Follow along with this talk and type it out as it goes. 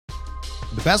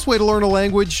The best way to learn a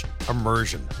language?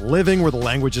 Immersion. Living where the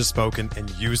language is spoken and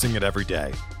using it every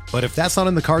day. But if that's not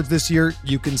in the cards this year,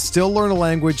 you can still learn a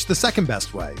language the second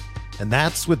best way, and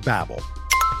that's with Babbel.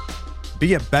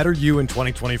 Be a better you in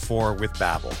 2024 with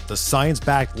Babbel, the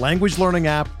science-backed language learning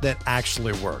app that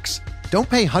actually works. Don't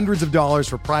pay hundreds of dollars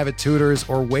for private tutors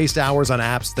or waste hours on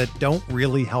apps that don't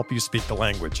really help you speak the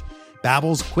language.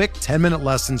 Babbel's quick 10-minute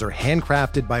lessons are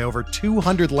handcrafted by over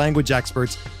 200 language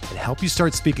experts and help you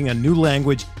start speaking a new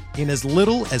language in as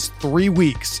little as 3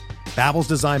 weeks. Babbel's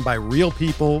designed by real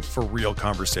people for real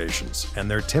conversations,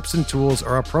 and their tips and tools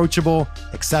are approachable,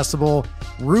 accessible,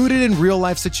 rooted in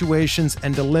real-life situations,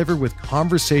 and delivered with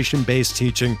conversation-based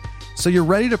teaching, so you're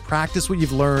ready to practice what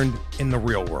you've learned in the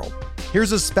real world.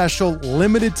 Here's a special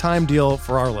limited-time deal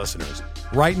for our listeners.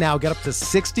 Right now, get up to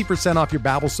 60% off your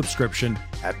Babbel subscription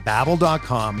at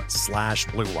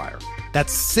babbel.com/Blue Wire.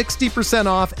 That's 60%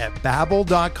 off at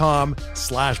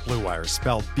babbel.com/Blue Wire,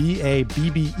 spelled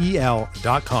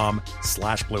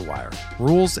BABBEL.com/Blue Wire.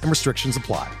 Rules and restrictions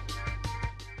apply.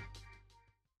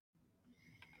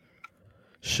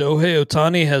 Shohei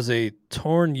Ohtani has a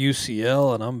torn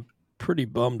UCL, and I'm pretty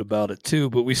bummed about it too,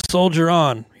 but we soldier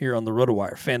on here on the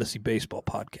RotoWire Fantasy Baseball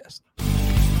Podcast.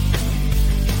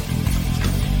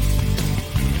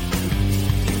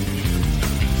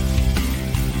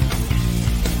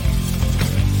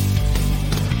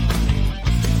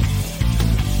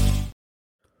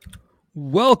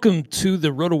 Welcome to the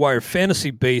RotoWire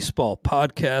Fantasy Baseball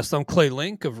Podcast. I'm Clay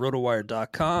Link of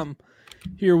RotoWire.com,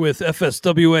 here with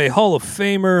FSWA Hall of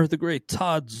Famer, the great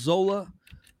Todd Zola.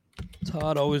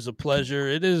 Todd, always a pleasure.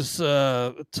 It is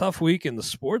a tough week in the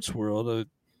sports world.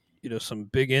 Some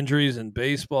big injuries in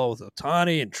baseball with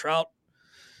Ohtani and Trout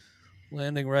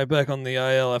landing right back on the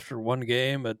IL after one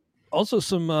game, but also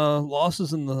some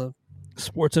losses in the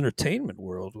sports entertainment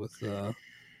world with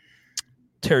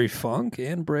Terry Funk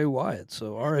and Bray Wyatt.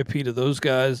 So RIP to those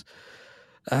guys.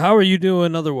 How are you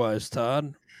doing otherwise,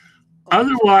 Todd?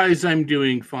 Otherwise, I'm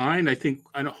doing fine. I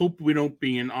hope we don't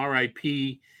be an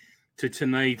RIP to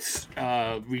tonight's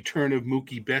return of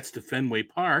Mookie Betts to Fenway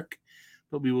Park,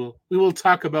 but we will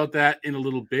talk about that in a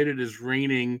little bit. It is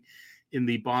raining in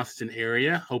the Boston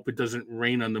area. Hope it doesn't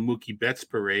rain on the Mookie Betts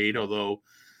parade, although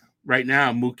right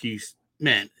now Mookie's,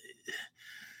 man,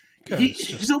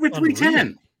 he's over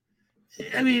 310.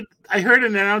 I mean, I heard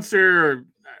an announcer or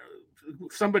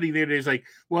somebody the other day is like,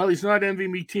 well, he's not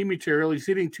MVP material. He's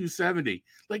hitting 270.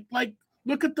 Like,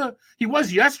 look at he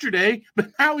was yesterday, but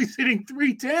now he's hitting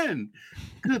 310.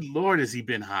 Good Lord, has he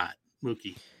been hot,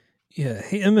 Mookie? Yeah,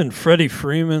 him and Freddie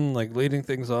Freeman, leading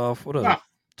things off. What a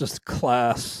just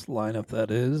class lineup that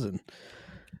is. And,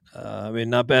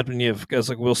 not bad when you have guys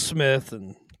like Will Smith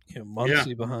and,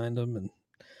 Muncy behind him, and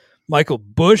Michael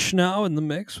Busch now in the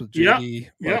mix with JD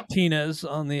Martinez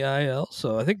on the IL.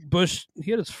 So I think Busch,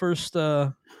 he had his first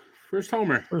homer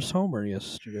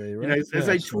yesterday, right? As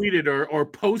I tweeted or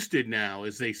posted now,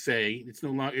 as they say, it's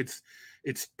no longer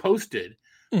it's posted.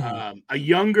 Mm-hmm. A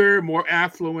younger, more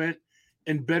affluent,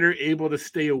 and better able to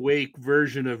stay awake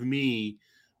version of me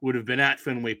would have been at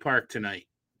Fenway Park tonight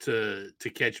to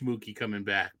catch Mookie coming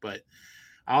back. But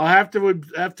I'll have to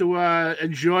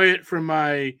enjoy it from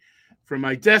my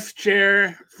desk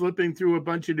chair, flipping through a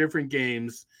bunch of different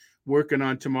games, working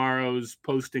on tomorrow's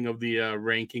posting of the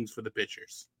rankings for the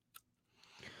pitchers.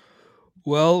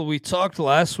 Well, we talked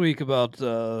last week about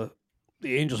the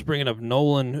Angels bringing up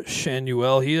Nolan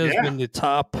Schanuel. He has been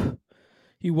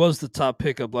he was the top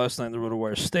pickup last night in the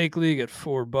RotoWire Stake League at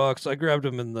 $4. I grabbed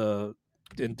him in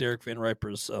Derek Van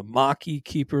Riper's Maki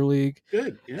Keeper League.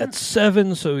 Good, at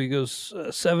 7, so he goes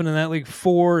 7 in that league,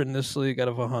 4 in this league out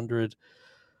of 100.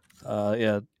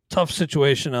 Tough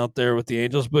situation out there with the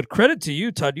Angels, but credit to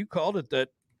you, Todd. You called it that,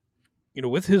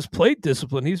 with his plate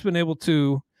discipline, he's been able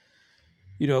to,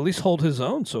 at least hold his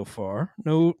own so far.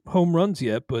 No home runs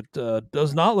yet, but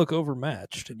does not look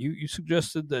overmatched. And you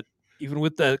suggested that even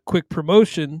with that quick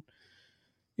promotion,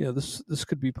 this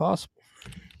could be possible.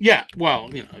 Yeah, well,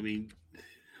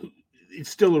 it's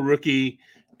still a rookie.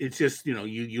 It's just,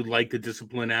 you like the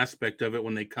discipline aspect of it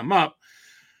when they come up.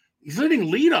 He's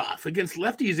leading leadoff against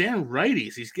lefties and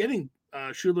righties. He's getting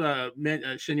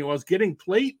Schanuel's getting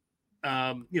plate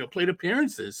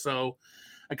appearances. So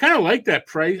I kind of like that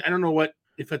price. I don't know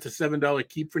if that's a $7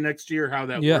 keep for next year, how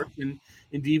that works in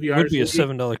DVR. It would be a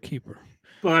 $7 keeper.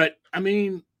 But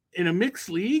in a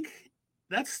mixed league,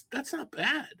 that's not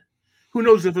bad. Who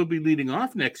knows if he'll be leading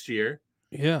off next year?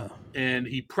 Yeah, and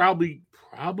he probably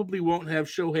won't have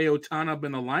Shohei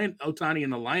Ohtani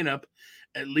in the lineup.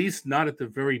 At least not at the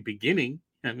very beginning.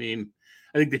 I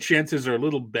think the chances are a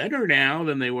little better now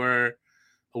than they were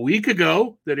a week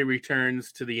ago that he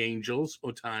returns to the Angels,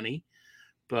 Ohtani.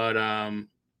 But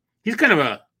he's kind of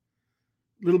a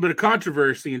little bit of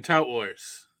controversy in Tout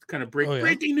Wars. It's kind of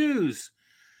breaking news.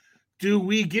 Do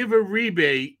we give a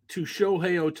rebate to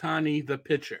Shohei Ohtani, the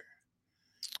pitcher?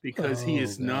 Because he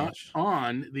is not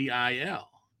on the IL.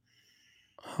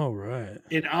 Oh, right.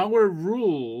 And our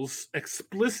rules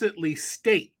explicitly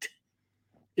state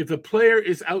if a player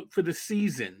is out for the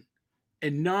season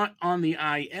and not on the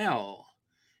IL,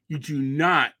 you do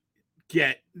not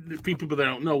get, for people that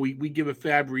don't know, we give a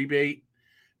FAB rebate.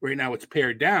 Right now it's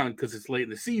pared down because it's late in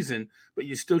the season, but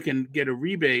you still can get a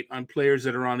rebate on players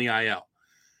that are on the IL.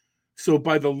 So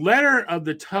by the letter of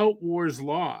the Tout Wars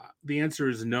law, the answer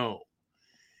is no.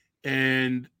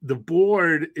 And the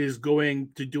board is going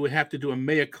to have to do a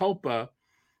mea culpa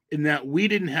in that we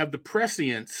didn't have the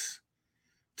prescience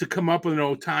to come up with an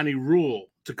Ohtani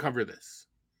rule to cover this.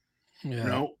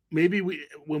 Yeah. Maybe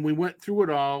when we went through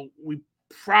it all, we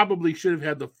probably should have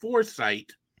had the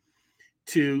foresight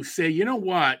to say, you know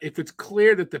what, if it's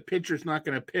clear that the pitcher's not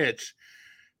going to pitch,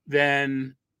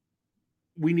 then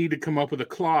we need to come up with a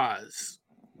clause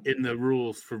in the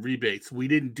rules for rebates. We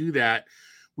didn't do that.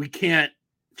 We can't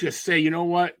just say, you know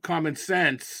what, common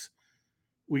sense,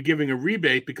 we're giving a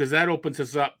rebate, because that opens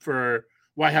us up for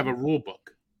why have a rule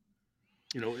book?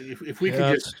 If we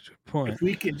can just, if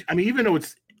we can, even though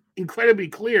it's incredibly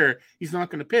clear he's not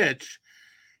going to pitch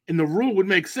and the rule would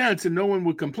make sense and no one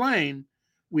would complain,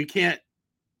 we can't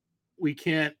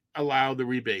allow the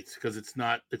rebates because it's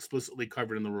not explicitly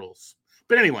covered in the rules.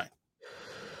 But anyway.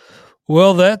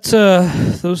 Well,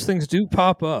 those things do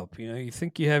pop up. You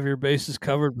think you have your bases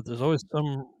covered, but there's always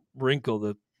some wrinkle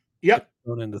that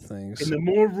thrown into things. And the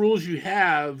more rules you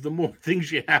have, the more things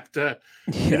you have to,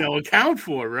 account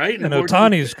for, right? And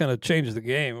Ohtani's kind of changed the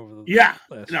game over the last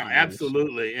few years.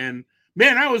 Absolutely. And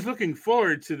man, I was looking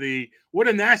forward to what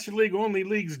do National League only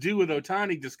leagues do with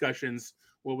Ohtani discussions.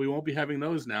 Well, we won't be having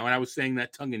those now. And I was saying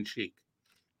that tongue in cheek.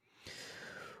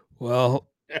 Well,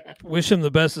 wish him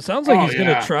the best. It sounds like he's going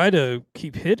to try to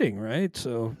keep hitting, right?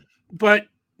 So, but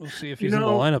we'll see if he's in the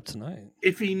lineup tonight.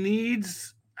 If he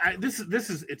needs, it's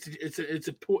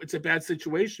a bad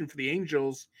situation for the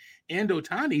Angels and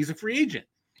Ohtani. He's a free agent.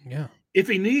 Yeah. If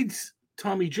he needs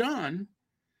Tommy John,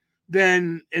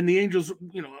 then and the Angels,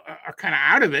 are kind of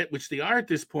out of it, which they are at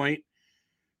this point.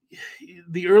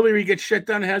 The earlier he gets shut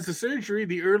down and has the surgery,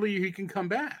 the earlier he can come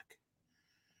back.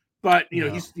 But he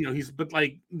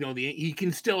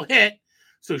can still hit.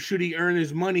 So should he earn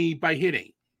his money by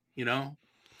hitting?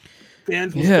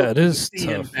 Fans will it is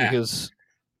tough because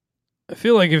I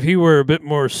feel like if he were a bit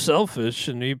more selfish,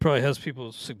 and he probably has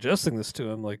people suggesting this to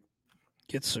him, like,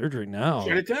 get surgery now,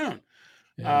 shut it down.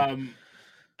 Yeah.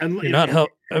 And you're not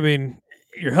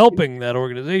you're helping that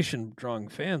organization, drawing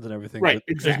fans and everything. Right.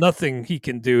 But there's nothing he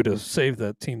can do to save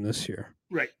that team this year.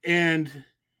 Right. And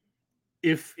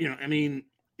if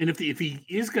if he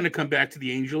is going to come back to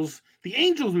the Angels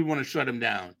we want to shut him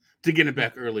down to get him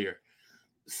back earlier.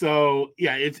 So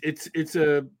yeah, it's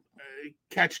a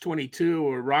catch-22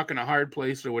 or rock in a hard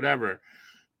place or whatever.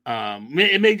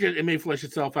 It may flesh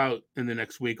itself out in the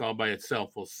next week all by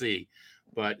itself. We'll see.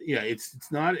 But yeah, it's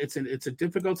a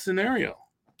difficult scenario.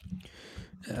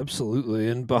 Absolutely.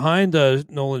 And behind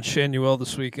Nolan Schanuel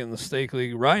this week in the Stake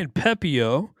League, Ryan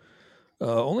Pepio,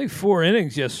 only 4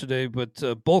 innings yesterday, but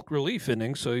bulk relief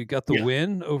innings. So he got the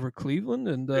win over Cleveland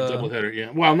and a doubleheader.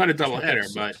 Yeah, well, not a doubleheader,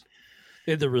 but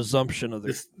the resumption of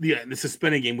the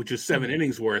suspended game, which is 7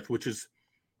 innings worth, which is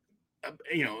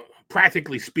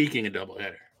practically speaking a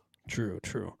doubleheader. True.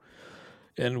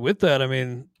 And with that, I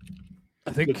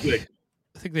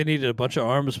think they needed a bunch of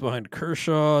arms behind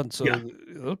Kershaw, and so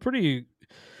it was a pretty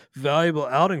valuable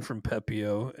outing from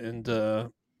Pepio and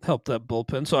helped that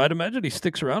bullpen. So I'd imagine he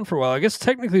sticks around for a while. I guess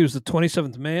technically he was the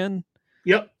 27th man.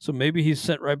 Yep. So maybe he's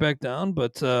sent right back down.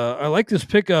 But I like this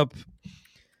pickup.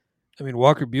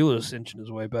 Walker Buehler's inching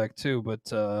his way back too. But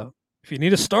if you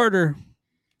need a starter,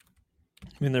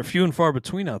 they're few and far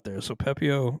between out there. So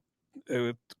Pepio,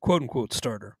 quote unquote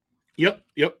starter. Yep,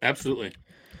 absolutely.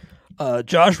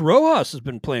 Josh Rojas has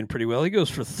been playing pretty well. He goes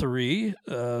for 3.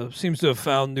 Seems to have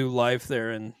found new life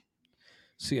there in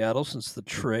Seattle since the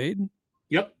trade.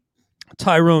 Yep.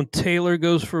 Tyrone Taylor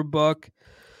goes for $1.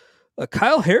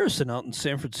 Kyle Harrison out in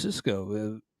San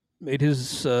Francisco made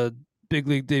his big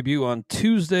league debut on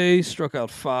Tuesday, struck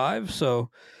out 5. So,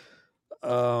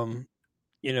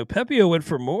 Pepio went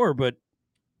for more, but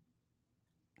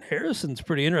Harrison's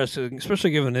pretty interesting,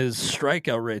 especially given his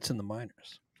strikeout rates in the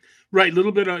minors. Right, a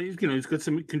little bit. He's got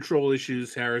some control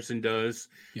issues. Harrison does.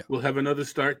 Yeah. We'll have another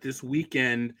start this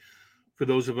weekend for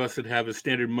those of us that have a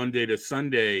standard Monday to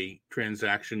Sunday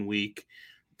transaction week.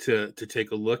 to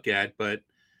take a look at. But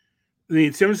I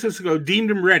mean, San Francisco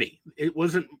deemed him ready. It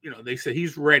wasn't, they said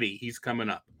he's ready. He's coming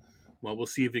up. Well, we'll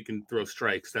see if he can throw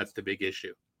strikes. That's the big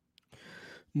issue.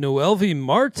 Noelvi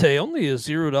Marte, only a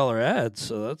 $0 ad,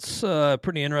 so that's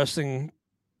pretty interesting.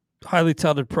 Highly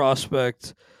touted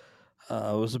prospect.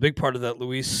 Was a big part of that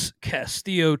Luis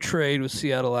Castillo trade with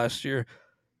Seattle last year.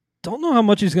 Don't know how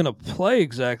much he's going to play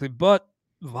exactly, but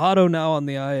Votto now on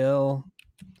the IL.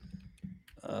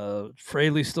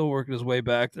 Fraley still working his way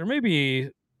back. There may be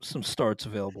some starts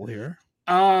available here.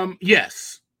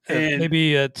 Yes, and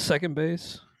maybe at second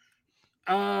base.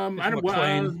 I don't.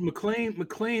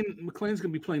 McLean's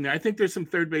gonna be playing there. I think there's some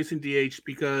third base and DH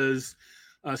because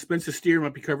Spencer Steer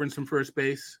might be covering some first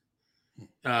base.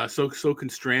 So can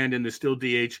Strand, and there's still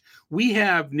DH. We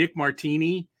have Nick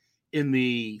Martini in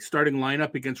the starting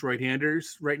lineup against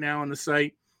right-handers right now on the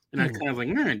site, and I kind of like,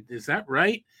 man, is that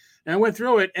right? And I went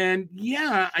through it, and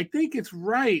yeah, I think it's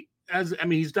right.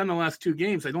 He's done the last 2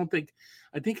 games. I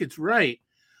think it's right.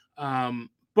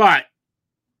 But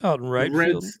out in right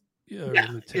field.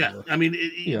 Yeah. I mean,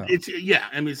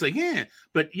 it's like,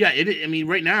 but yeah,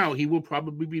 right now he will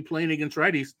probably be playing against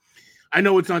righties. I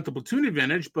know it's not the platoon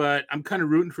advantage, but I'm kind of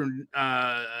rooting for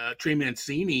Trey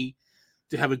Mancini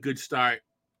to have a good start.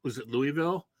 Was it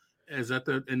Louisville?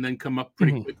 And then come up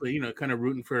pretty quickly, kind of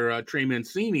rooting for Trey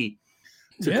Mancini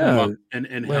to come up and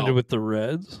landed help with the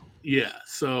Reds. Yeah.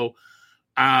 So,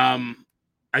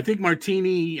 I think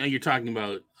Martini, you're talking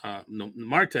about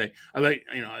Marte. I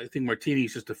think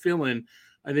Martini's just a fill-in.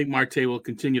 I think Marte will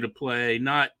continue to play,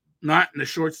 not in the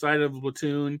short side of the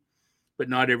platoon, but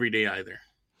not every day either.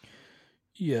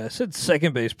 Yeah, I said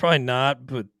second base, probably not,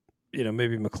 but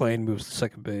maybe McLean moves to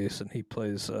second base and he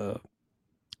plays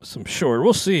some short.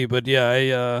 We'll see, but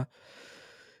yeah,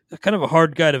 kind of a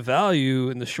hard guy to value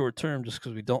in the short term just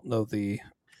because we don't know the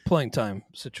playing time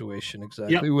situation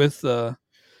exactly with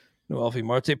Noelvi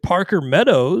Marte. Parker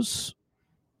Meadows,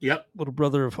 little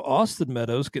brother of Austin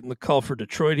Meadows, getting the call for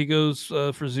Detroit. He goes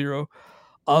for 0.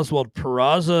 Oswald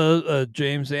Peraza,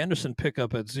 James Anderson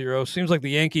pickup at 0. Seems like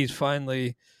the Yankees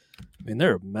finally.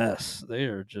 They're a mess. They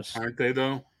are just, aren't they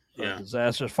though? Yeah,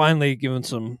 disaster. Finally, giving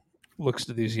some looks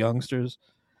to these youngsters.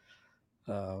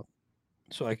 So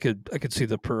I could see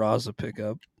the Peraza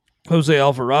pickup. Jose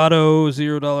Alvarado,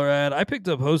 $0 ad. I picked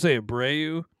up Jose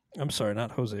Abreu. I'm sorry,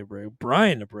 not Jose Abreu.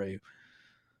 Brian Abreu.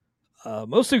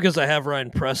 Mostly because I have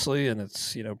Ryan Presley, and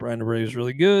it's Brian Abreu is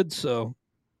really good. So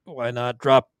why not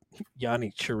drop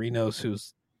Yanni Chirinos,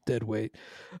 who's dead weight?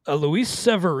 Luis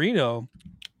Severino.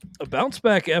 A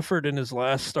bounce-back effort in his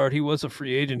last start. He was a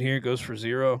free agent here. Goes for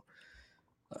 0.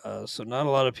 So not a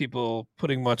lot of people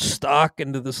putting much stock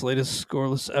into this latest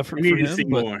scoreless effort. I need to see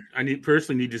more. I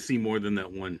personally need to see more than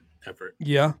that one effort.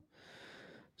 Yeah.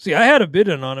 See, I had a bid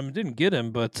in on him. Didn't get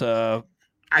him, but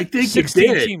I think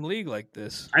 16-team league like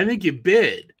this. I think you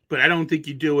bid, but I don't think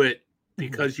you do it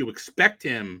because you expect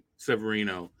him,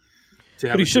 Severino, to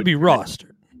have. But he should be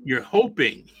rostered. You're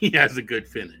hoping he has a good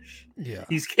finish. Yeah.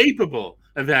 He's capable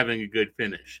of having a good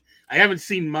finish. I haven't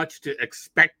seen much to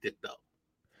expect it, though.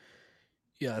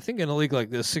 Yeah, I think in a league like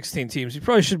this, 16 teams, he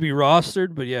probably should be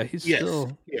rostered, but yeah, he's he's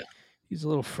a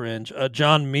little fringe.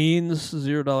 John Means,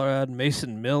 $0 ad.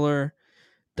 Mason Miller,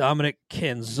 Dominic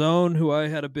Canzone, who I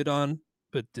had a bid on,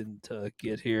 but didn't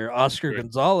get here. Oscar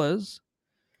Gonzalez,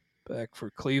 back for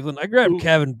Cleveland. I grabbed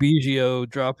Kevin Biggio,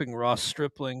 dropping Ross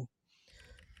Stripling.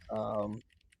 I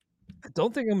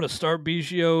don't think I'm going to start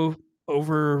Biggio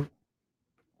over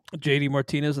JD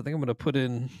Martinez. I think I'm going to put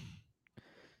in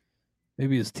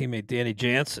maybe his teammate Danny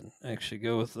Jansen. Actually,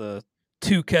 go with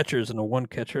 2 catchers in a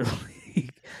 1-catcher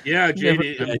league. Yeah,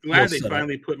 JD. I'm glad they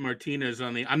finally put Martinez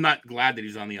on the. I'm not glad that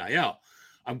he's on the IL.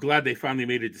 I'm glad they finally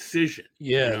made a decision.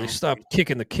 Yeah, they stopped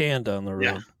kicking the can down the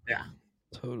road. Yeah,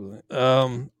 totally.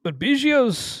 But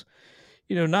Biggio's,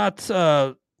 not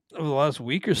over the last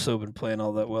week or so been playing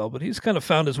all that well, but he's kind of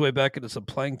found his way back into some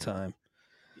playing time.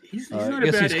 I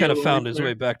guess he's kind of found his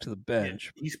way back to the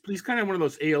bench. Yeah. He's kind of one of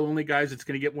those AL only guys that's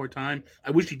going to get more time.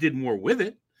 I wish he did more with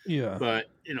it. Yeah,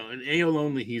 but in AL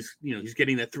only, he's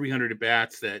getting that 300 at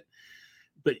bats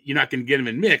but you're not going to get him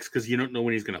in mix because you don't know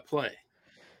when he's going to play.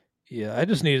 Yeah, I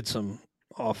just needed some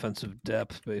offensive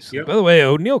depth, basically. Yep. By the way,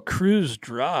 O'Neal Cruz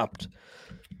dropped.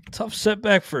 Tough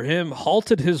setback for him.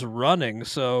 Halted his running,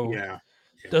 so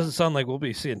doesn't sound like we'll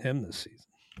be seeing him this season.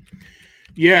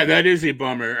 Yeah, that is a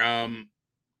bummer.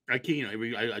 I can't.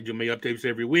 I do my updates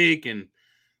every week, and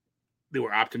they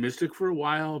were optimistic for a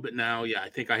while, but now, I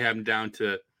think I have him down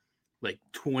to like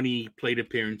 20 plate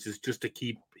appearances just to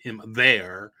keep him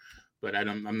there. But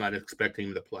I'm not expecting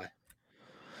him to play.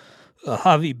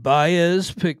 Javi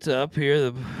Baez picked up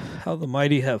here. How the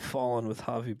mighty have fallen with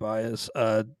Javi Baez.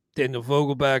 Daniel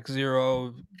Vogelback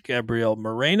 0, Gabriel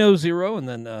Moreno 0, and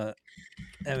then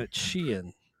Emmett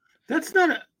Sheehan. That's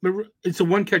not it's a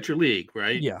one catcher league,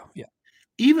 right? Yeah.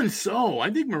 Even so, I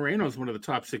think Moreno's one of the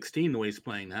top 16 the way he's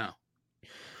playing now.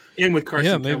 And with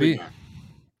Carson Kelly gone.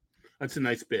 That's a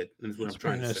nice bit. That's what I'm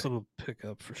trying to say. Nice little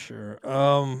pickup for sure.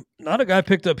 Not a guy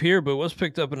picked up here, but was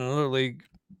picked up in another league.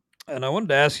 And I wanted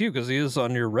to ask you because he is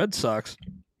on your Red Sox.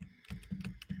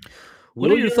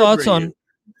 What are your thoughts on?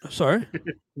 Sorry,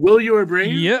 Will you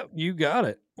Abreu? Yep, you got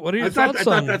it. What are your thoughts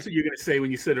on? I thought that's what you're going to say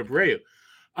when you said Abreu.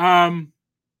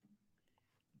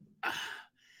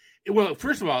 Well,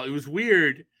 first of all, it was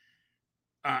weird.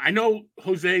 I know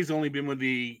Jose's only been with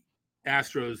the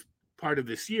Astros part of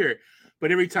this year,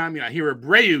 but every time I hear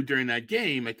Abreu during that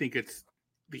game, I think it's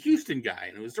the Houston guy,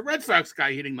 and it was the Red Sox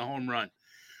guy hitting the home run.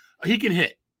 He can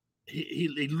hit.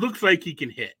 He looks like he can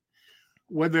hit.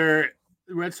 Whether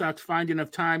the Red Sox find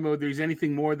enough time or there's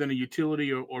anything more than a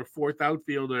utility or fourth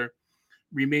outfielder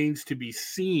remains to be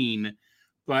seen.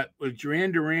 But with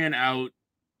Duran out,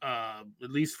 at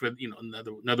least for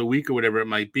another week or whatever it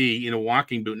might be, in a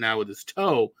walking boot now with his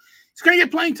toe, he's going to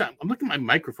get playing time. I'm looking at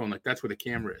my microphone like that's where the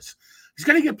camera is. He's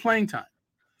going to get playing time.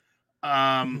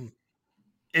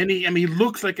 And he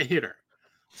looks like a hitter.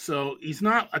 So he's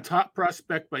not a top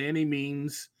prospect by any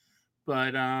means,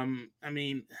 but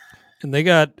And they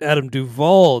got Adam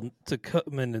Duvall to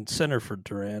come in and center for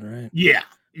Duran, right? Yeah.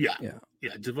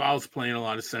 Duvall's playing a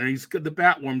lot of center. He's got the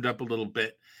bat warmed up a little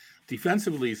bit.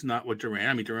 Defensively, he's not what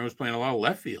Duran. Duran was playing a lot of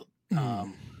left field.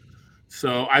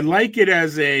 So I like it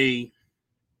as a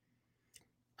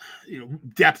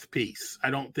depth piece.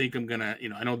 I don't think I'm gonna.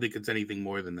 I don't think it's anything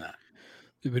more than that.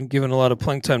 You've been giving a lot of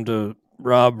playing time to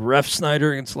Rob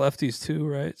Refsnyder against lefties too,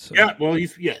 right? So. Yeah, well,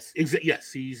 he's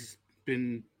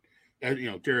been.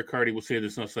 Derek Hardy will say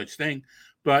there's no such thing,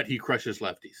 but he crushes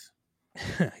lefties.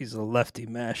 He's a lefty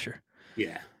masher.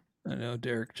 Yeah. I know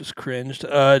Derek just cringed.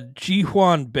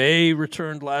 Ji-Hwan Bae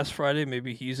returned last Friday.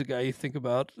 Maybe he's a guy you think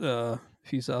about if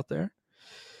he's out there.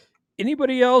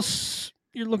 Anybody else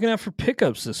you're looking at for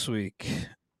pickups this week?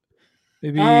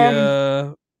 Maybe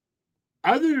other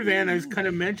than I was kind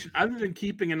of mentioned, other than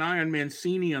keeping an eye on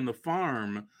Mancini on the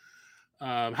farm,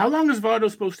 how long is Votto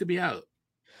supposed to be out?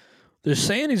 They're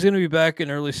saying he's going to be back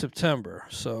in early September.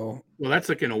 So, well, that's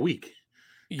like in a week.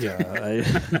 Yeah,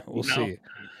 we'll see.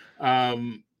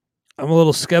 I'm a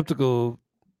little skeptical.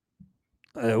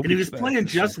 And he was playing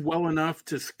just well enough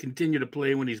to continue to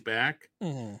play when he's back,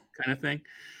 kind of thing.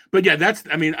 But yeah,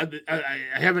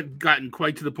 I haven't gotten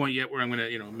quite to the point yet where I'm going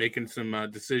to, making some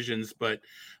decisions. But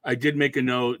I did make a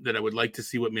note that I would like to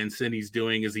see what Mancini's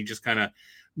doing. Is he just kind of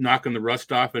knocking the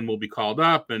rust off and will be called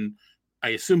up? And I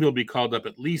assume he'll be called up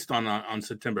at least on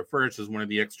September 1st as one of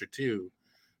the extra two.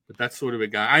 But that's sort of a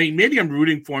guy. Maybe I'm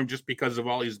rooting for him just because of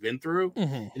all he's been through.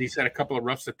 And he's had a couple of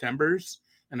rough Septembers.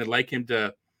 And I'd like him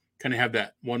to kind of have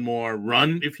that one more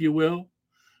run, if you will.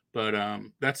 But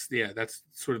that's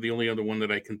sort of the only other one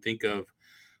that I can think of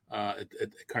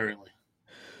currently.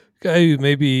 Guy who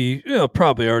maybe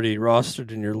probably already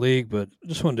rostered in your league, but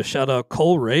just wanted to shout out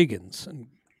Cole Reagans and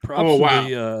props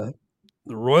to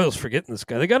the Royals for getting this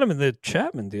guy. They got him in the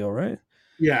Chapman deal, right?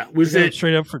 Yeah, was it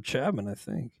straight up for Chapman? I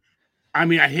think.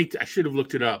 I should have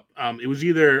looked it up. It was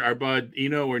either our bud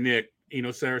Eno or Nick,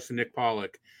 Saris and Nick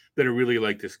Pollock that are really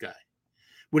like this guy.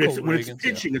 When it's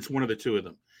pitching, it's one of the two of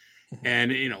them.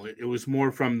 And, it was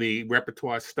more from the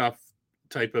repertoire stuff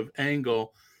type of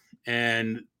angle.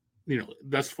 And,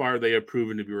 thus far they have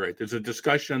proven to be right. There's a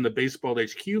discussion on the Baseball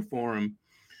HQ forum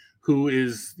who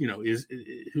is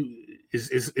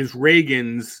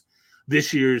Reagan's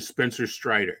this year's Spencer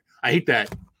Strider. I hate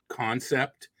that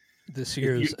concept. This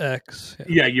year's X.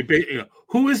 Yeah,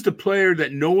 who is the player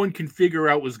that no one can figure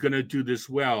out was going to do this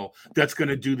well, that's going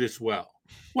to do this well?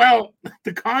 Well,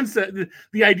 the concept,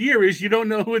 the idea is you don't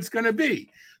know who it's going to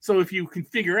be. So if you can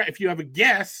figure out, if you have a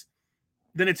guess,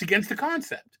 then it's against the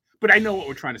concept. But I know what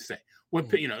we're trying to say.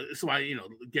 So I,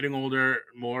 getting older,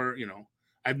 more,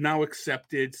 I've now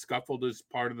accepted scuffled as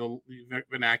part of the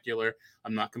vernacular.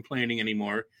 I'm not complaining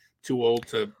anymore. Too old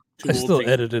to. I still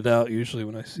edit it out usually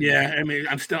when I see. Yeah,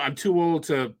 it. I'm too old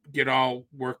to get all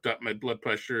worked up, my blood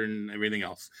pressure and everything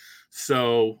else.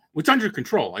 So it's under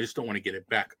control. I just don't want to get it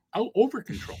back over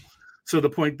control. So the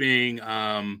point being,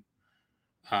 what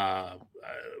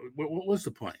was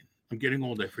the point? I'm getting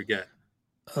old. I forget.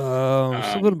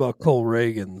 Something about Cole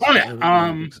Reagans. Oh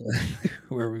yeah.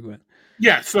 Where we went.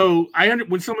 Yeah. So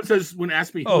when someone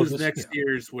asks me who's next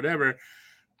year's whatever,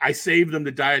 I save them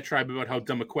the diatribe about how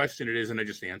dumb a question it is, and I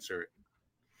just answer it.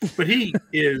 But he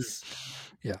is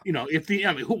Yeah.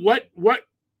 What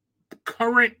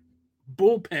current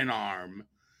bullpen arm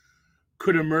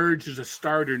could emerge as a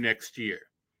starter next year?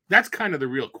 That's kind of the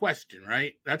real question,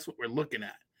 right? That's what we're looking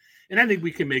at. And I think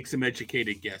we can make some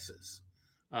educated guesses.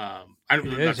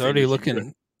 He's already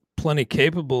looking plenty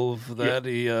capable of that.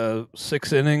 Yeah. He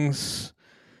 6 innings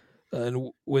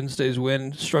in Wednesday's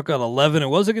win, struck out 11. It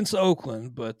was against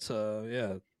Oakland, but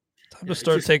time to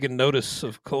start taking notice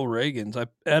of Cole Reagans. I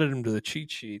added him to the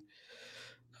cheat sheet.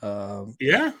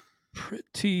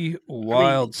 Pretty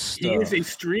wild stuff. He is a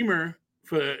streamer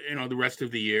for the rest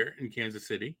of the year in Kansas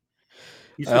City.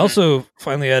 I also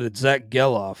finally added Zach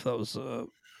Geloff. That was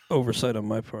oversight on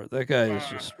my part. That guy is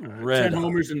just red. 10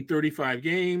 homers in 35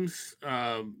 games.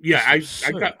 I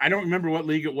don't remember what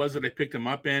league it was that I picked him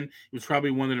up in. It was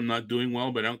probably one that I'm not doing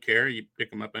well, but I don't care. You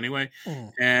pick him up anyway.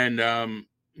 And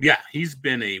he's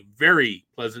been a very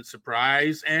pleasant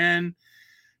surprise and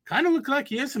kind of looks like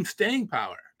he has some staying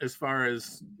power as far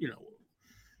as,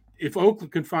 if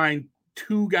Oakland can find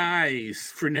 2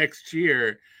 guys for next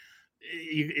year,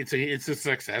 it's a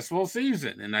successful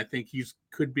season, and I think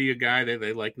could be a guy that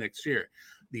they like next year.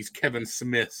 These Kevin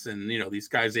Smiths and these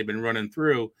guys they've been running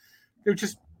through, they're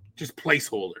just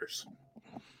placeholders.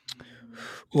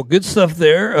 Well, good stuff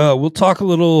there. We'll talk a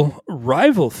little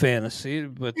Rival Fantasy,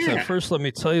 but first let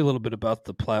me tell you a little bit about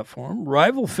the platform.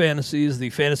 Rival Fantasy is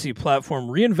the fantasy platform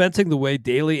reinventing the way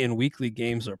daily and weekly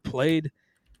games are played.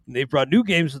 And they've brought new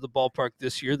games to the ballpark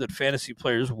this year that fantasy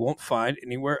players won't find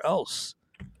anywhere else.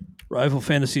 Rival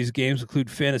Fantasy's games include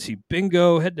Fantasy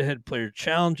Bingo, head-to-head player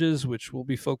challenges, which we'll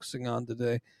be focusing on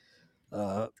today.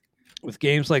 With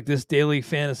games like this, daily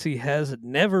fantasy has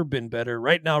never been better.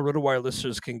 Right now, RotoWire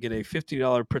listeners can get a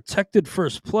 $50 protected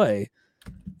first play.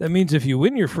 That means if you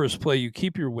win your first play, you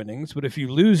keep your winnings. But if you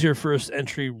lose your first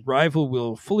entry, Rival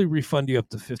will fully refund you up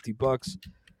to $50.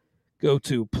 Go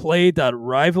to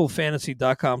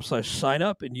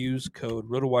play.rivalfantasy.com/signup and use code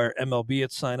RotoWireMLB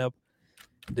at signup.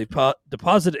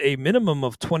 Deposit a minimum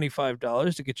of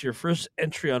 $25 to get your first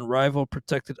entry on Rival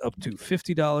protected up to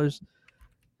 $50.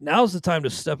 Now's the time to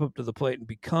step up to the plate and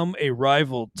become a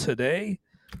Rival today.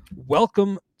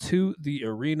 Welcome to the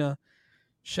arena.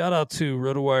 Shout out to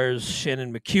RotoWire's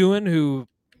Shannon McEwen, who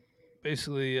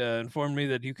basically informed me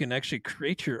that you can actually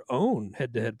create your own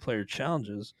head-to-head player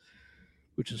challenges,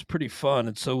 which is pretty fun.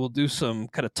 And so we'll do some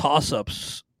kind of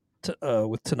toss-ups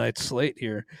with tonight's slate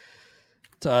here.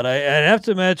 Todd, I'd have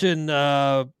to imagine,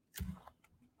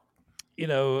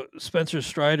 Spencer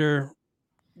Strider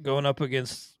going up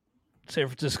against San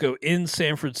Francisco in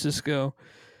San Francisco.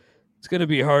 It's going to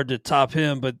be hard to top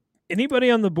him, but anybody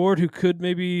on the board who could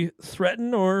maybe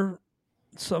threaten, or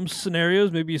some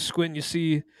scenarios, maybe you squint and you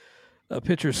see a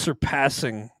pitcher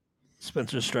surpassing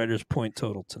Spencer Strider's point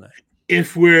total tonight.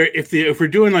 If we're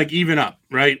doing like even up,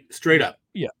 right, straight up,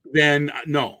 then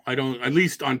no, I don't. At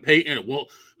least on pay,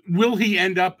 will he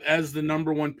end up as the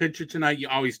number one pitcher tonight? You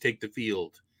always take the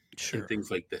field and things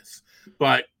like this.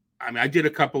 But I mean, I did a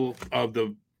couple of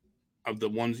the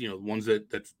ones, ones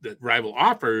that Rival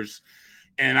offers,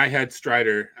 and I had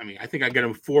Strider. I mean, I think I got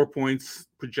him 4 points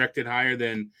projected higher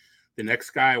than the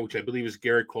next guy, which I believe is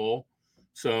Garrett Cole.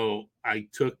 So I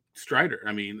took Strider.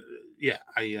 I mean,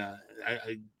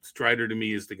 Strider to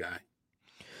me is the guy.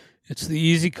 It's the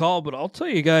easy call, but I'll tell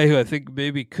you a guy who I think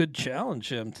maybe could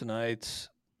challenge him tonight.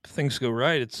 Things go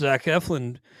right. It's Zach Eflin,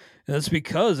 and that's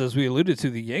because, as we alluded to,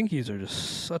 the Yankees are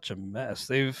just such a mess.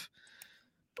 They've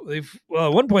at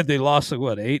one point they lost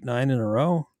 8, 9 in a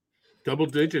row, double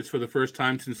digits for the first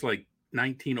time since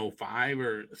 1905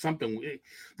 or something.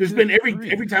 There's been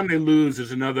every time they lose,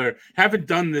 there's another. Haven't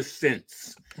done this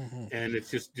since, and it's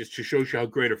just shows you how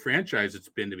great a franchise it's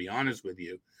been. To be honest with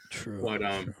you, but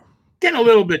getting a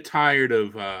little bit tired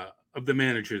of the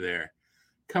manager there,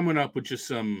 coming up with just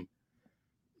some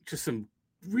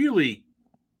really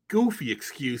goofy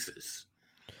excuses.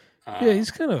 He's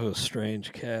kind of a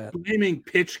strange cat. Blaming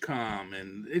PitchCom,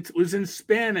 and it was in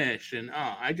Spanish, and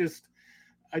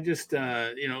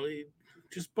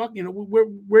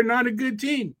we're not a good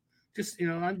team. Just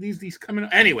these coming up.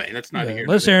 Anyway, that's not here.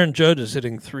 Unless Aaron Judge is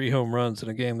hitting 3 home runs in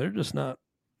a game, they're just not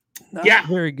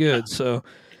very good. Yeah. So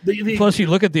plus you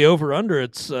look at the over under,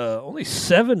 it's only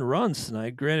 7 runs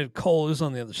tonight. Granted, Cole is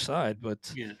on the other side,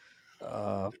 but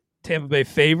Tampa Bay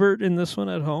favored in this one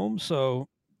at home. So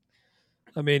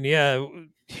I mean,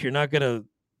 you're not going to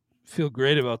feel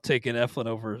great about taking Eflin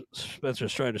over Spencer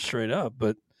Strider straight up,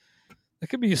 but that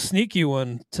could be a sneaky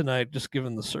one tonight, just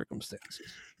given the circumstances.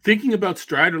 Thinking about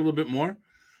Strider a little bit more,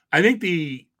 I think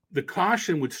the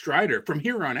caution with Strider from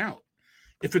here on out,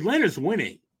 if Atlanta's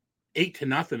winning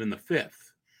 8-0 in the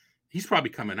 5th, he's probably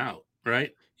coming out,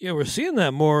 right? Yeah, we're seeing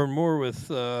that more and more with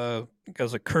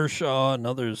guys like Kershaw and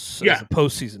others Yeah. as the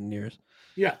postseason nears.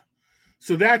 Yeah.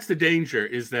 So that's the danger,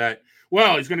 is that,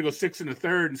 well, he's going to go 6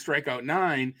 1/3 and strike out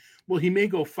 9. Well, he may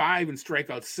go 5 and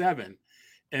strike out 7.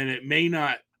 And it may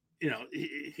not,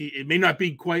 it may not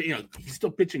be quite, he's still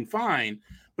pitching fine,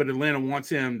 but Atlanta wants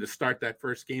him to start that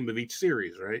first game of each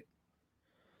series, right?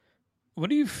 What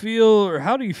do you feel, or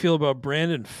how do you feel about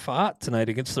Brandon Pfaadt tonight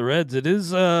against the Reds? It is,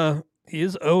 he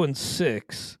is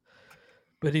 0-6,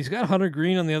 but he's got Hunter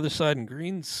Green on the other side, and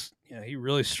Green's, he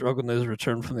really struggled in his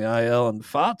return from the IL, and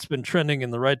Pfaadt's been trending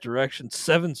in the right direction.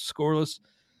 7 scoreless,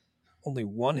 only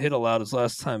 1 hit allowed his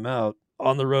last time out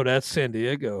on the road at San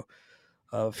Diego.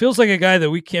 Feels like a guy that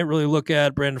we can't really look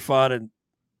at, Brandon Pfaadt, and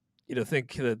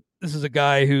think that this is a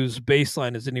guy whose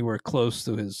baseline is anywhere close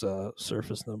to his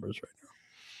surface numbers right now.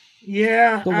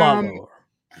 Yeah, it's a lot lower.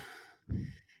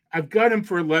 I've got him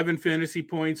for 11 fantasy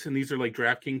points, and these are like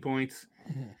DraftKings points.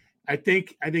 Mm-hmm. I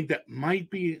think that might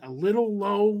be a little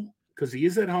low because he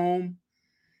is at home,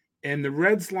 and the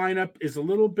Reds lineup is a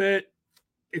little bit.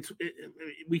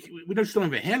 We just don't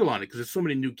have a handle on it because there's so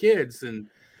many new kids and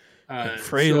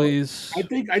Fraley's. So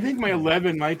I think my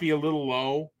 11 might be a little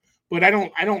low, but I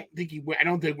don't think we're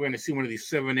going to see one of these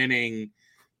 7-inning,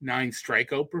 9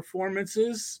 strikeout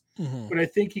performances. Mm-hmm. But I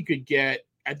think he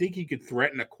could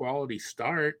threaten a quality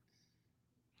start.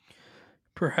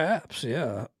 Perhaps,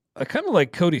 yeah. I kind of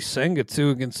like Cody Senga too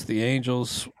against the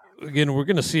Angels. Again, we're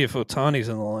going to see if Ohtani's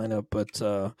in the lineup, but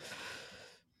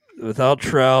without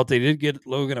Trout, they did get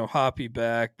Logan O'Hoppe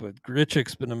back, but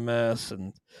Grichuk's been a mess,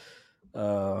 and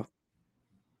the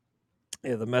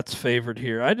Mets favored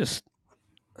here.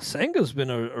 Senga's been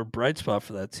a bright spot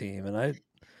for that team, and I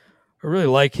really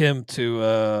like him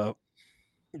to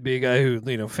be a guy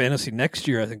who, fantasy next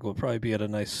year, I think will probably be at a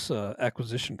nice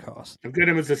acquisition cost. I've got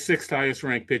him as the 6th highest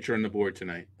ranked pitcher on the board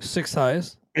tonight. 6th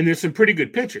highest? And there's some pretty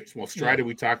good pitchers. Well, Strider,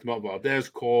 we talked about Valdez,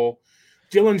 Cole.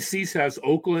 Dylan Cease has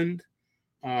Oakland,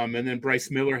 and then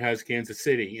Bryce Miller has Kansas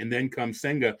City. And then comes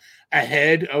Senga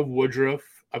ahead of Woodruff,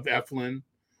 of Eflin,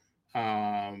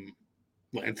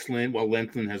 Lentz-Lynn. Well,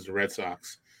 Lentz-Lynn has the Red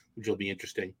Sox, which will be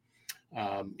interesting.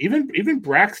 Even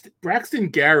Braxton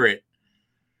Garrett,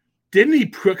 didn't he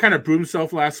kind of prove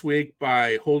himself last week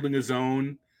by holding his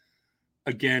own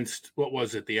against, what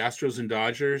was it, the Astros and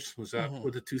Dodgers? Was that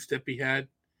what the 2-step he had?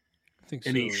 I think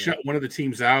and so, he shut one of the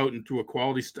teams out and threw a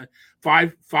quality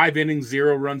five innings,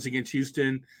 0 runs against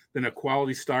Houston, then a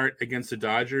quality start against the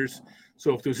Dodgers.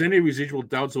 So if there's any residual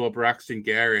doubts about Braxton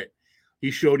Garrett,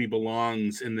 he showed he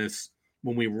belongs in this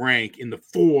when we rank in the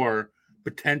 4,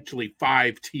 potentially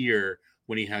 5 tier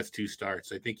when he has 2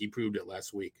 starts. I think he proved it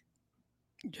last week.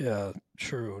 Yeah,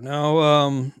 true.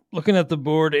 Now, looking at the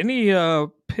board, any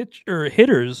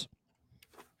hitters,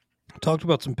 talked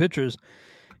about some pitchers,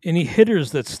 any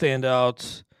hitters that stand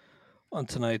out on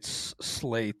tonight's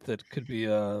slate that could be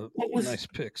nice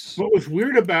picks? What was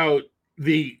weird about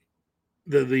the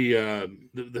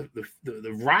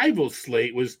rival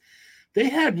slate was they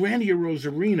had Randy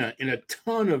Arozarena in a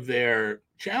ton of their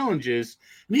challenges,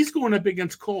 and he's going up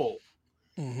against Cole.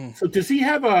 Mm-hmm. So does he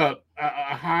have a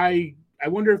high? I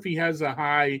wonder if he has a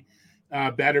high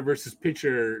batter versus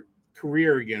pitcher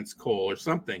career against Cole or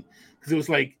something, because it was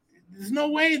like there's no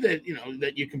way that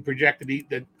that you can project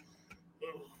that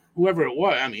whoever it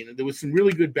was. I mean, there was some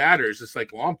really good batters. It's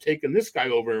like, well, I'm taking this guy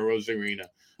over Arozarena.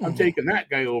 I'm taking that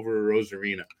guy over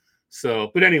Arozarena. So,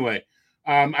 but anyway,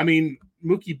 I mean,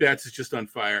 Mookie Betts is just on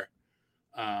fire.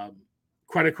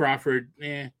 Credit Crawford,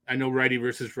 I know righty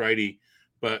versus righty,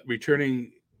 but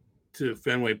returning to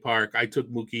Fenway Park, I took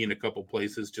Mookie in a couple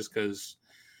places just because,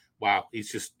 wow,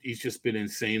 he's just been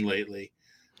insane lately.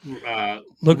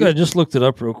 Look, I just looked it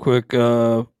up real quick.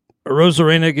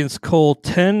 Arozarena against Cole,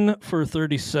 10 for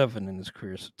 37 in his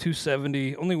career, so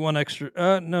 270, only 1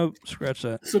 extra. No, scratch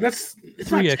that. So it's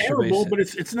 3 not terrible, but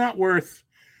it's not worth.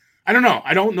 I don't know.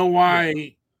 I don't know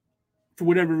why, for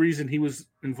whatever reason, he was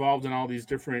involved in all these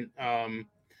different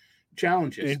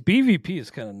challenges. And BVP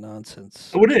is kind of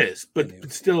nonsense. Oh, it is, but anyway.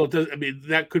 Still, it does. I mean,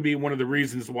 that could be one of the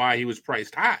reasons why he was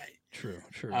priced high. True.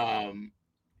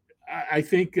 I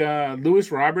think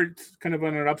Lewis Roberts kind of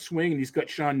on an upswing, and he's got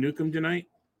Sean Newcomb tonight.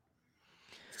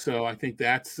 So I think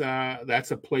that's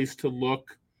a place to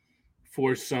look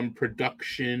for some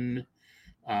production.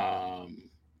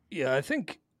 Yeah, I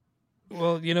think.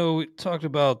 Well, we talked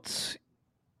about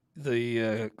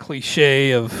the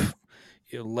cliche of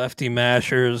lefty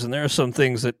mashers, and there are some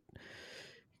things that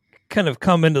kind of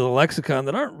come into the lexicon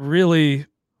that aren't really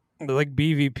like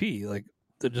BVP, like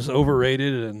they're just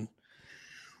overrated and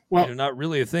not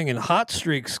really a thing. And hot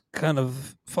streaks kind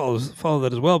of follow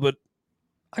that as well. But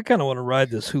I kind of want to ride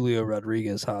this Julio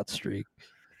Rodriguez hot streak.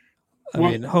 I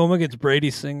mean, home against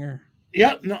Brady Singer.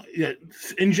 Yeah,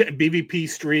 BVP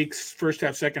streaks, first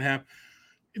half, second half,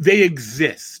 they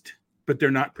exist, but they're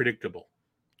not predictable.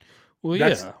 Well,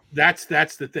 that's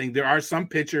the thing. There are some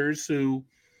pitchers who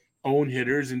own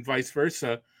hitters and vice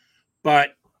versa,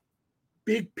 but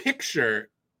big picture,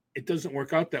 it doesn't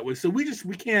work out that way. So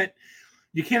you can't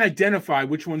identify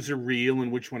which ones are real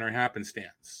and which one are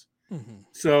happenstance. Mm-hmm.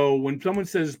 So when someone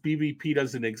says BVP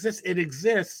doesn't exist, it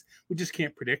exists. We just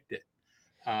can't predict it.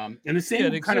 And the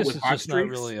same kind of with hot streaks. It's not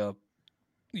really a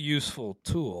useful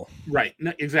tool. Right.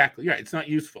 No, exactly. Yeah, it's not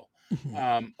useful.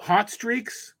 Hot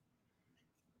streaks,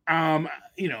 I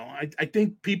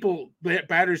think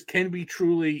batters can be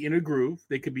truly in a groove.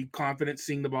 They could be confident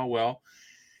seeing the ball well.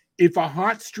 If a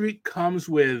hot streak comes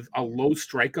with a low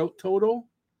strikeout total,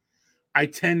 I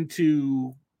tend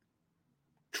to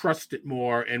trust it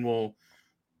more, and we'll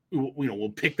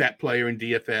pick that player in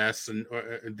DFS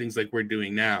and things like we're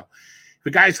doing now. If a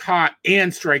guy's hot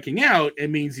and striking out, it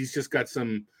means he's just got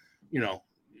some,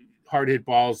 hard hit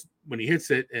balls when he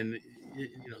hits it, and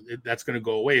that's going to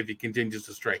go away if he continues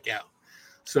to strike out.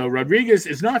 So Rodriguez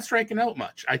is not striking out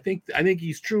much. I think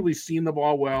he's truly seeing the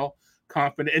ball well,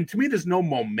 confident, and to me, there's no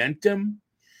momentum.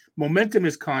 Momentum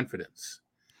is confidence.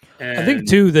 And I think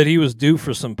too that he was due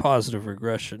for some positive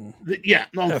regression.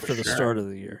 After the start of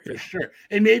the year, for sure.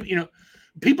 And maybe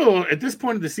people at this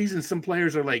point of the season, some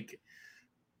players are like,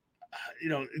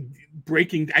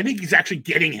 breaking. I think he's actually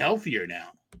getting healthier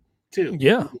now, too.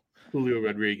 Yeah, Julio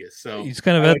Rodriguez. So he's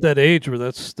kind of at that age where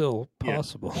that's still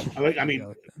possible.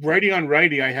 Yeah. Righty on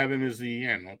righty, I have him as the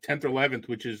 10th or 11th,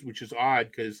 which is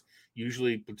odd because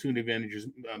usually platoon advantages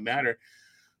matter.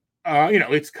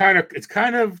 It's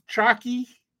kind of chalky.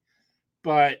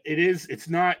 But it's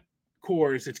not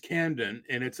Coors, it's Camden,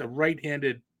 and it's a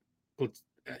right-handed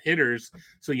hitters,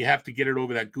 so you have to get it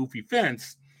over that goofy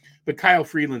fence. But Kyle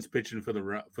Freeland's pitching for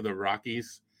the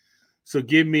Rockies, so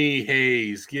give me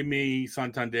Hayes, give me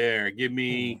Santander, give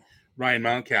me Ryan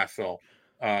Mountcastle.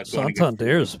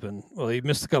 Santander's he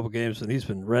missed a couple games and he's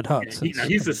been red hot.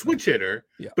 He's a switch hitter,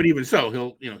 but even so,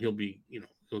 he'll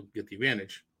get the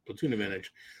advantage, platoon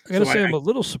advantage. I gotta say, I'm a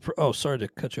little surprised. Oh, sorry to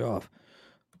cut you off.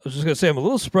 I was just going to say, I'm a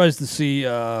little surprised to see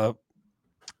the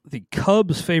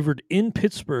Cubs favored in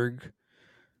Pittsburgh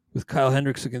with Kyle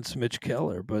Hendricks against Mitch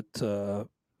Keller. But I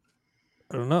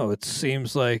don't know. It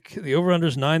seems like the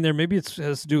over-under's 9 there. Maybe it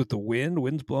has to do with the wind.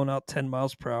 Wind's blowing out 10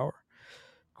 miles per hour,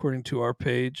 according to our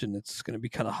page, and it's going to be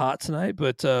kind of hot tonight.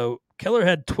 But Keller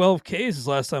had 12 Ks his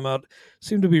last time out.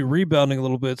 Seemed to be rebounding a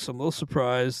little bit, so I'm a little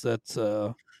surprised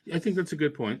that I think that's a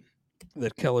good point.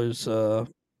 That Keller's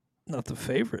not the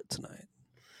favorite tonight.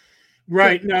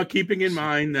 Right. Now, keeping in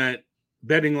mind that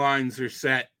betting lines are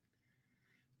set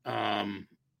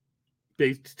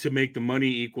based to make the money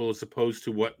equal as opposed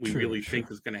to what we really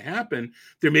think is going to happen,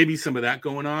 there may be some of that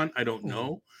going on. I don't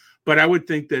know. But I would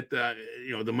think that,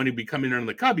 the money would be coming in on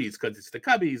the Cubbies because it's the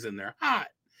Cubbies and they're hot.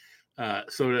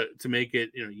 So to make it,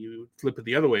 you flip it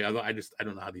the other way. Although I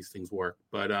don't know how these things work.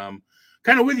 But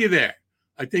kind of with you there.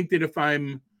 I think that if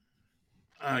I'm,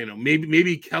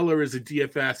 maybe Keller is a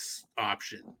DFS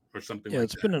option or something like that. Yeah,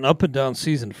 it's been an up and down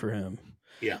season for him.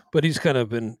 Yeah. But he's kind of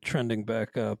been trending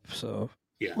back up. So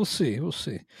we'll see.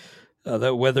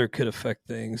 That weather could affect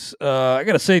things. I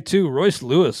got to say, too, Royce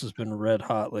Lewis has been red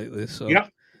hot lately. So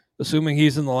assuming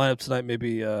he's in the lineup tonight,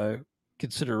 maybe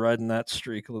consider riding that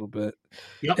streak a little bit.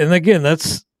 Yep. And again,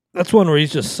 that's one where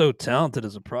he's just so talented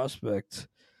as a prospect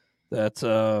that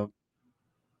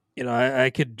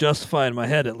I could justify in my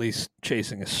head at least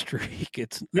chasing a streak. I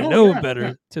know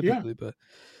better typically, but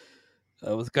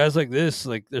with guys like this,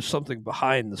 there's something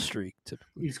behind the streak.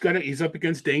 Typically, he's up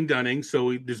against Dane Dunning,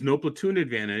 so there's no platoon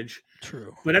advantage.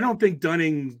 True, but I don't think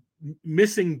Dunning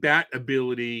missing bat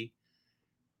ability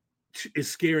is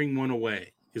scaring one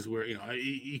away. Is where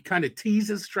he kind of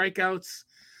teases strikeouts,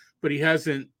 but he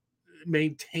hasn't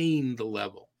maintained the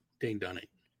level. Dane Dunning.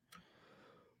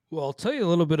 Well, I'll tell you a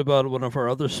little bit about one of our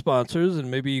other sponsors, and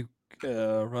maybe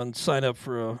sign up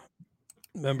for a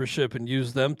membership and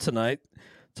use them tonight.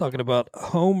 Talking about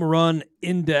Home Run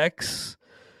Index.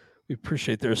 We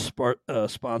appreciate their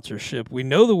sponsorship. We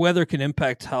know the weather can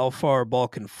impact how far a ball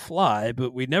can fly,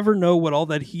 but we never know what all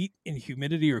that heat and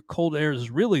humidity or cold air is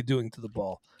really doing to the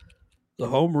ball. The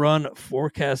Home Run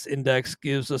Forecast Index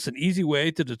gives us an easy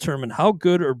way to determine how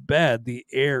good or bad the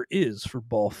air is for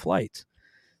ball flight.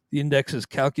 The index is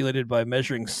calculated by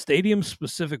measuring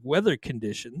stadium-specific weather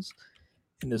conditions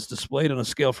and is displayed on a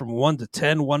scale from 1 to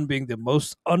 10, 1 being the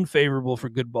most unfavorable for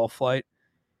good ball flight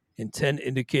and 10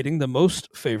 indicating the most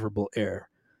favorable air.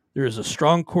 There is a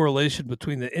strong correlation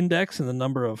between the index and the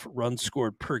number of runs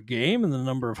scored per game and the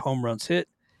number of home runs hit.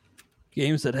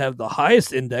 Games that have the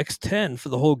highest index, 10 for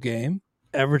the whole game,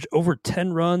 average over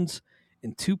 10 runs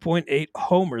and 2.8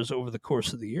 homers over the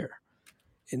course of the year.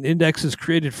 An index is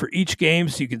created for each game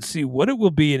so you can see what it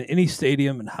will be in any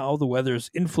stadium and how the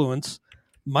weather's influence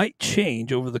might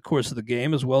change over the course of the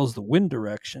game, as well as the wind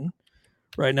direction.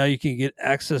 Right now, you can get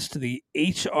access to the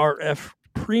HRF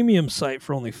premium site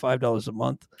for only $5 a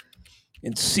month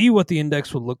and see what the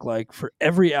index would look like for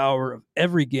every hour of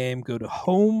every game. Go to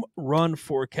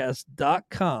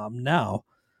homerunforecast.com now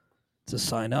to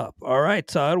sign up. All right,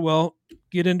 Todd. Well,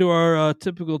 get into our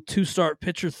typical two-start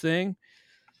pitcher thing.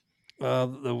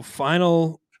 The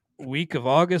final week of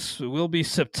August will be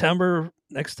September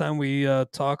next time we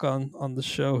talk on the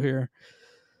show here.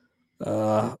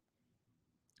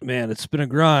 Man, it's been a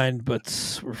grind,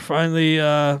 but we're finally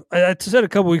I said a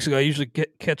couple weeks ago, I usually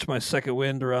catch my second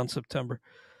wind around September.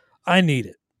 I need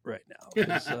it right now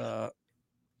because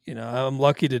I'm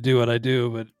lucky to do what I do,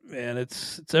 but man,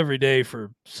 it's every day for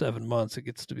 7 months. It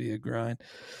gets to be a grind.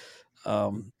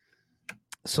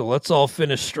 So let's all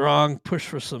finish strong, push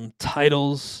for some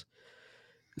titles,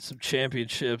 some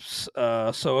championships.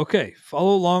 Okay,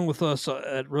 follow along with us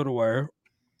at RotoWire,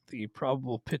 the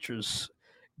probable pitchers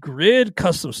grid,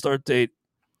 custom start date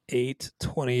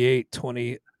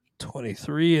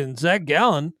 8/28/2023. And Zach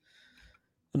Gallen,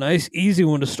 a nice, easy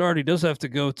one to start. He does have to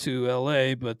go to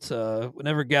L.A., but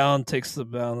whenever Gallen takes the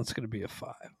mound, it's going to be a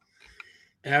 5.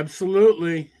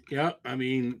 Absolutely. Yeah. I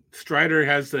mean, Strider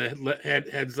has the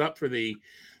heads up for the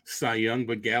Cy Young,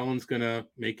 but Gallen's going to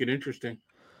make it interesting.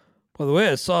 By the way,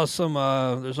 I saw some,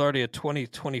 there's already a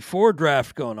 2024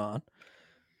 draft going on.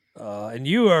 And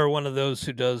you are one of those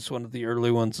who does one of the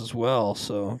early ones as well.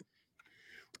 So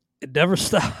it never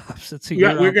stops. It's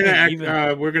we're going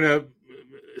to,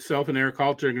 self and Eric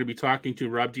Halter are going to be talking to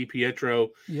Rob DiPietro,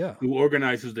 who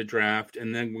organizes the draft.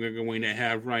 And then we're going to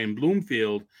have Ryan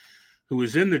Bloomfield, who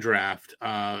is in the draft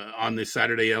on this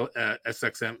Saturday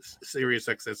SXM Sirius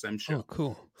XSM show. Oh,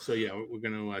 cool. So yeah, we're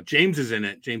going to. James is in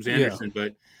it, James Anderson,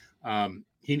 but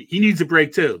he needs a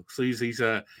break too. So he's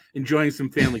enjoying some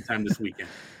family time this weekend.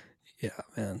 Yeah,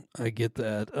 man, I get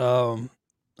that. I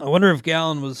wonder if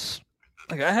Gallen was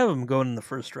like, I have him going in the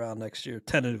first round next year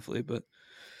tentatively, but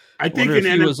I think in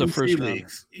he was a first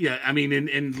leagues. Yeah, I mean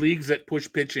in leagues that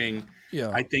push pitching.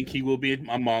 Yeah, I think he will be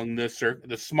among the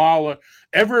smaller,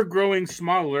 ever-growing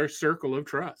smaller circle of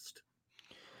trust.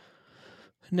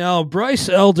 Now, Bryce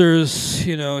Elders,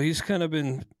 he's kind of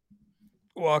been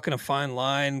walking a fine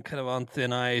line, kind of on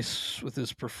thin ice with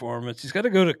his performance. He's got to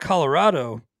go to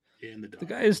Colorado. The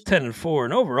guy is 10-4,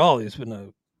 and overall, he's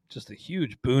been just a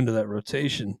huge boon to that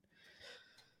rotation.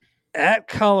 At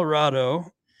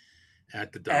Colorado,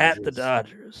 at the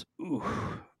Dodgers. Ooh.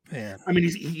 Man. I mean,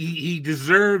 he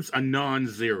deserves a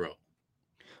non-zero.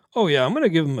 Oh, yeah. I'm going to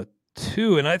give him a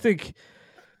 2. And I think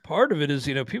part of it is,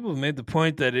 people have made the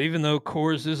point that even though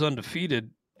Coors is undefeated,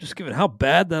 just given how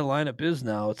bad that lineup is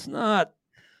now, it's not,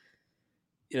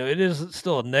 it is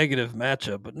still a negative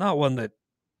matchup, but not one that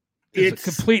is a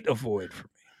complete avoid for me.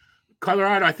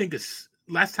 Colorado, I think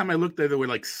last time I looked, they were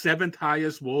like 7th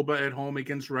highest WOBA at home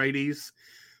against righties.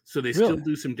 So they still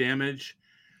do some damage.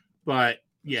 But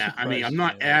yeah, I mean, I'm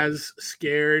not as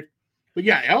scared. But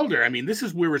yeah, Elder, I mean, this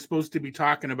is where we're supposed to be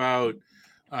talking about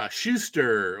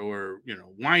Schuster or,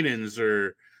 Winans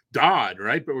or Dodd,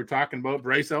 right? But we're talking about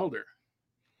Bryce Elder.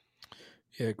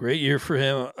 Yeah, great year for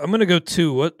him. I'm going to go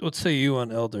 2. What say you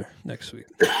on Elder next week?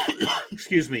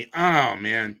 Excuse me. Oh,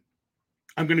 man.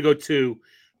 I'm going to go 2.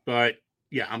 But,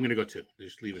 yeah, I'm going to go 2.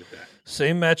 Just leave it at that.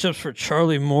 Same matchups for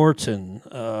Charlie Morton.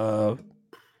 Wow.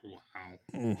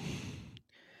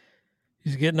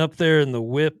 He's getting up there, and the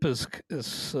whip is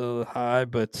high,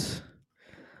 but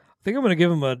I think I'm going to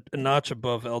give him a notch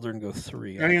above Elder and go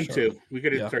 3. I am too. We got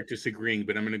to start disagreeing,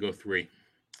 but I'm going to go 3.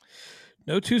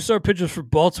 No 2-star pitchers for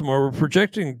Baltimore. We're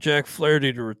projecting Jack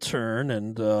Flaherty to return,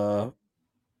 and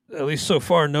at least so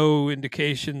far, no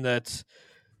indication that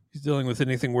he's dealing with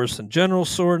anything worse than general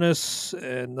soreness,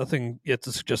 and nothing yet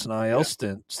to suggest an IL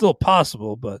stint. Still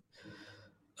possible, but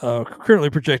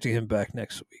currently projecting him back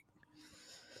next week.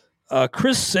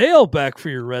 Chris Sale back for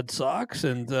your Red Sox,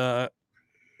 and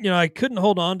I couldn't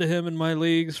hold on to him in my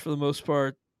leagues for the most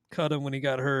part. Cut him when he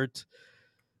got hurt.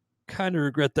 Kind of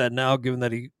regret that now, given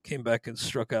that he came back and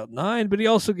struck out 9, but he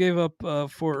also gave up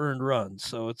 4 earned runs.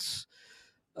 So it's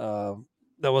that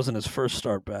wasn't his first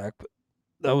start back, but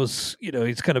that was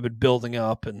he's kind of been building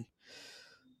up and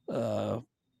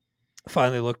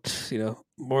finally looked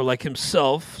more like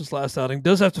himself his last outing.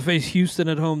 Does have to face Houston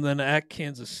at home, then at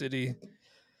Kansas City.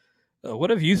 What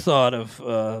have you thought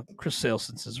of Chris Sale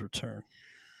since his return?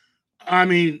 I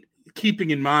mean, keeping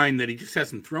in mind that he just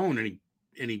hasn't thrown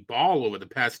any ball over the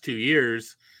past 2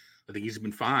 years, I think he's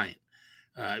been fine.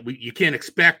 You can't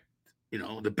expect,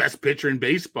 the best pitcher in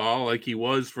baseball like he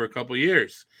was for a couple of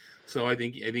years. So I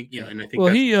think, and I think.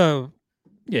 Well,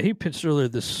 he pitched earlier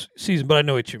this season, but I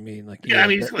know what you mean. Like,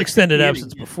 he's like extended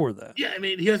absence before that. Yeah, I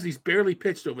mean, he's barely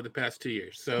pitched over the past 2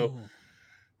 years. So,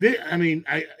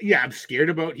 I'm scared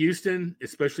about Houston,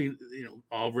 especially,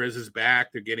 Alvarez is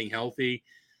back. They're getting healthy.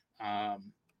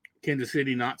 Kansas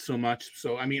City, not so much.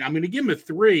 So, I mean, I'm going to give him a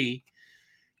 3.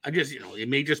 I guess, it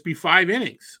may just be 5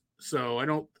 innings. So I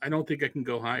don't think I can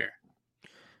go higher.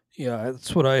 Yeah,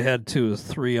 that's what I had too, is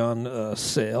 3 on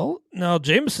Sale. Now,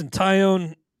 Jameson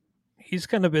Taillon, he's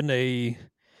kind of been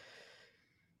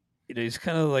he's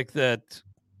kind of like that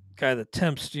guy that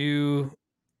tempts you,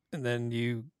 and then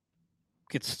you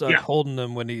get stuck holding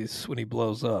him when he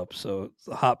blows up. So it's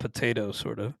a hot potato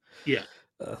sort of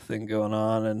thing going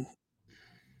on, and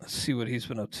let's see what he's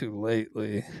been up to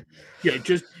lately. Yeah,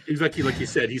 just exactly like you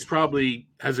said, he's probably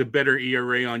has a better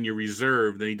ERA on your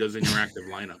reserve than he does in your active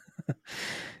lineup.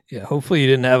 Yeah, hopefully you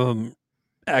didn't have him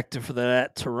active for that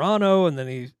at Toronto, and then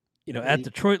he, at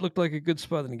Detroit looked like a good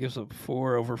spot, and he gives up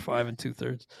 4 over 5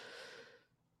 2/3.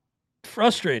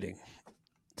 Frustrating,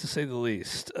 to say the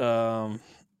least. I'm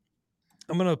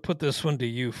going to put this one to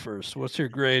you first. What's your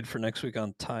grade for next week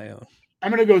on Taillon?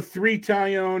 I'm going to go 3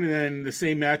 Taillon, and then the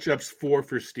same matchups, 4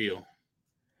 for Steele.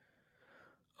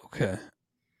 Okay.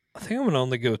 I think I'm going to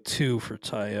only go 2 for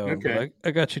Taillon. Okay. But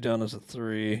I got you down as a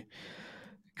 3.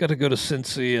 Got to go to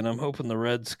Cincy, and I'm hoping the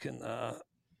Reds can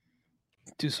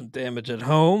do some damage at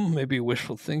home. Maybe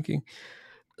wishful thinking.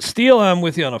 Steele, I'm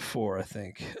with you on a 4, I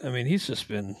think. I mean, he's just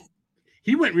been...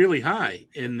 He went really high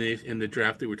in the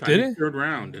draft that we're talking. Did he? 3rd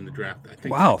round in the draft, I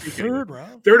think. Wow, 3rd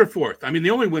round? 3rd or 4th. I mean, they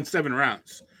only went 7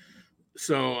 rounds.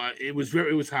 So it was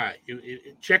high.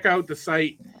 Check out the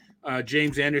site.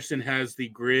 James Anderson has the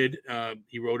grid.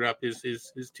 He wrote up his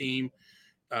team.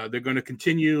 They're going to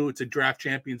continue. It's a draft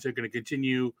champions. They're going to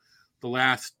continue the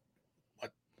last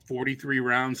 43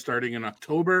 rounds starting in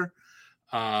October.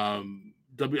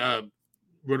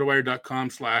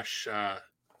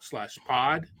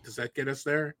 rotowire.com/pod. Does that get us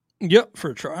there? Yep,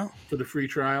 for a trial. For the free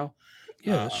trial.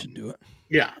 Yeah, that should do it.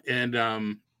 Yeah, and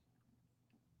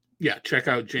check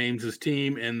out James's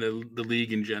team and the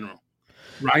league in general.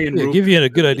 Ryan Roop, give you a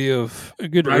good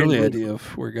early idea of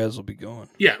where guys will be going.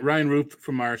 Yeah, Ryan Roop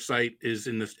from our site is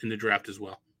in the draft as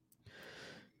well.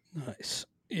 Nice.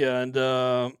 Yeah, and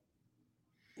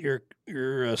your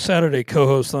Saturday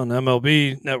co-host on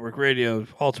MLB Network Radio,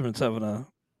 Halterman's having a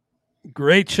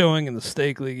great showing in the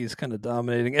Stake League. He's kind of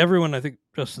dominating everyone. I think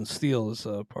Justin Steele is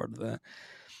part of that.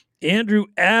 Andrew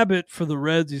Abbott for the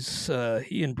Reds.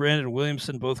 He and Brandon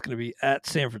Williamson both going to be at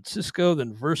San Francisco,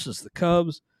 then versus the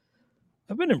Cubs.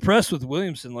 I've been impressed with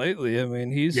Williamson lately. I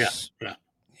mean, he's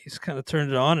kind of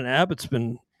turned it on, and Abbott's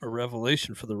been a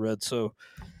revelation for the Reds. So,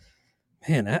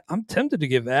 man, I'm tempted to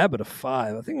give Abbott a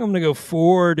 5. I think I'm going to go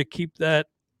 4 to keep that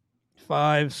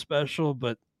 5 special,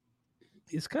 but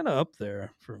he's kind of up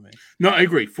there for me. No, I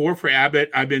agree. 4 for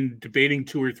Abbott. I've been debating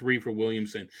 2 or 3 for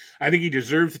Williamson. I think he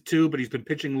deserves a 2, but he's been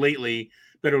pitching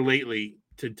better lately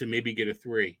to maybe get a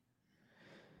 3.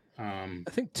 I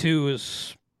think 2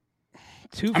 is...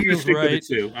 2 I'm going to stick right. with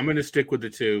the 2. I'm going to stick with the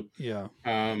 2. Yeah.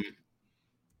 The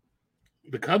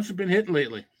Cubs have been hitting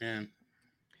lately, man.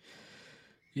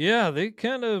 Yeah, they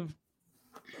kind of,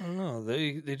 I don't know,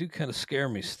 they do kind of scare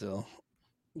me still.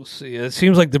 We'll see. It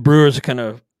seems like the Brewers are kind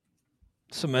of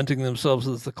cementing themselves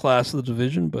as the class of the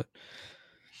division, but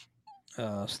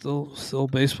still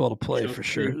baseball to play for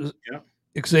sure. Yeah.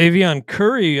 Xavier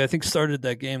Curry, I think, started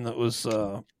that game that was,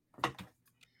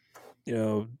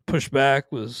 pushed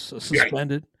back, was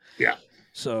suspended. Yeah.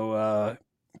 So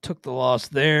took the loss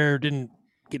there, didn't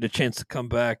get a chance to come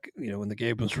back, when the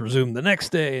game was resumed the next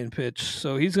day and pitch.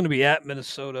 So he's going to be at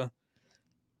Minnesota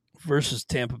versus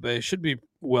Tampa Bay. Should be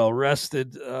well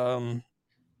rested.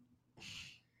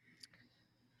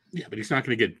 Yeah, but he's not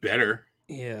going to get better.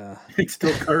 Yeah. It's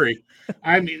still Curry.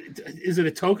 I mean, is it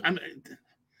a token?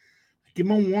 Give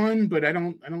him a 1, but I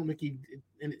don't think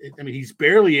he's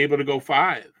barely able to go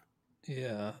 5.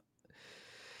 Yeah.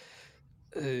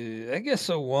 I guess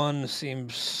a 1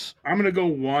 seems. I'm going to go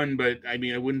 1, but I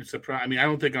mean, it wouldn't surprise. I mean, I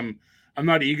don't think I'm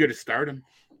not eager to start him.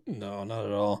 No, not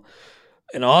at all.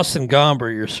 And Austin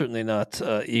Gomber, you're certainly not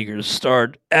eager to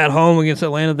start at home against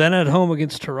Atlanta, then at home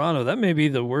against Toronto. That may be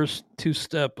the worst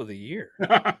 2-step of the year.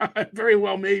 Very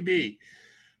well may be.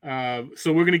 So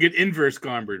we're going to get inverse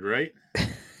Gombered, right?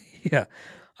 Yeah.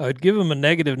 I'd give him a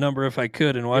negative number if I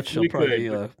could, and watch. He'll probably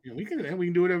we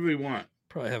can do whatever we want.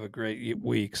 Probably have a great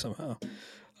week somehow.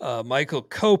 Michael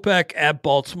Kopech at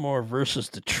Baltimore versus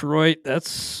Detroit.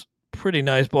 That's pretty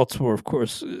nice. Baltimore, of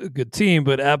course, a good team,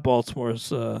 but at Baltimore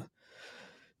is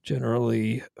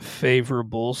generally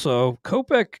favorable. So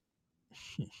Kopech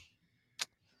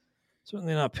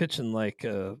certainly not pitching like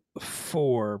a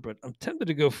 4, but I'm tempted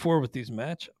to go 4 with these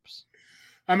matchups.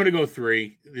 I'm going to go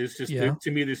 3. There's just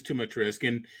to me, there's too much risk,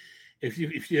 and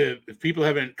if people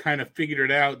haven't kind of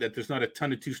figured it out that there's not a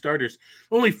ton of 2 starters,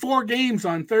 only 4 games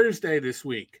on Thursday this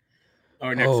week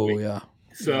or next week. Oh yeah.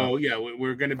 So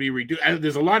we're going to be reduced.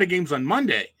 There's a lot of games on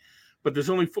Monday, but there's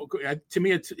only 4. To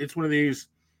me, it's one of these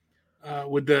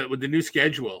with the new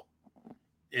schedule,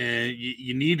 and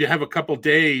you need to have a couple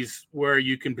days where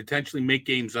you can potentially make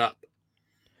games up,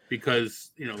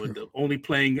 because with only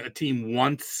playing a team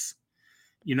once,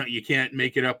 you can't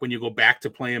make it up when you go back to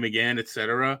play them again,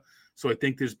 etc. So I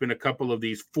think there's been a couple of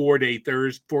these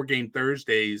 4-game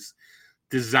Thursdays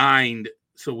designed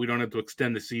so we don't have to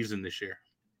extend the season this year.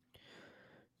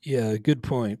 Yeah, good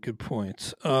point. Good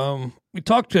point. We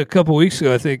talked a couple weeks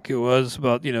ago, I think it was,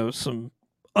 about some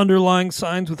underlying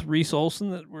signs with Reese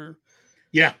Olson that were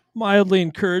mildly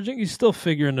encouraging. He's still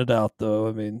figuring it out, though.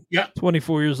 I mean,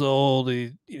 24 years old.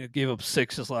 He gave up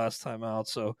 6 his last time out,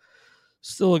 so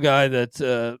still a guy that's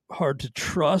hard to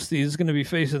trust. He's going to be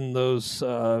facing those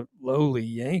lowly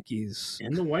Yankees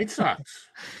and the White Sox.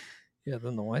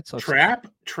 Then the White Sox.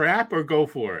 Trap or go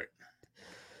for it.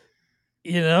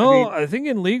 I think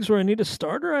in leagues where I need a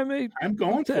starter, I'm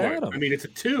going for it. I mean, it's a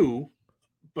 2,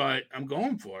 but I'm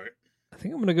going for it. I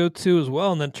think I'm going to go 2 as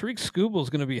well, and then Tariq Skubal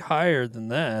is going to be higher than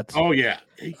that. Oh yeah,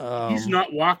 he's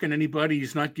not walking anybody.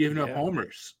 He's not giving up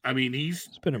homers. I mean,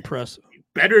 it's been impressive.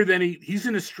 Better than he's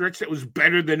in a stretch that was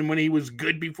better than when he was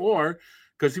good before,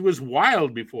 because he was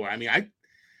wild before. I mean,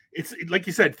 it's like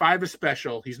you said, 5 is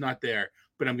special. He's not there,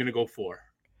 but I'm going to go 4.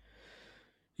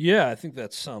 Yeah, I think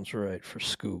that sounds right for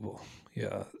Skubal.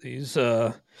 Yeah, he's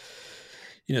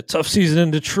tough season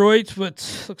in Detroit,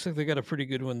 but looks like they got a pretty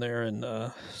good one there in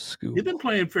Skubal. They've been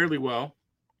playing fairly well.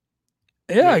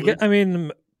 Yeah,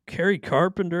 Kerry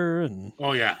Carpenter and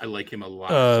I like him a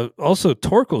lot. Also,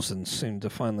 Torkelson seemed to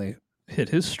finally hit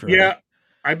his stride. Yeah,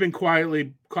 I've been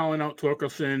quietly calling out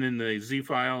Torkelson in the Z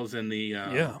Files and the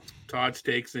Todd's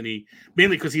takes, and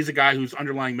mainly because he's a guy whose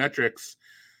underlying metrics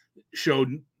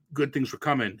showed good things were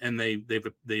coming, and they've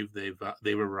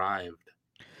arrived.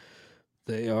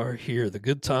 They are here. The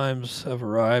good times have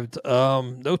arrived.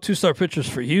 No 2-star pitchers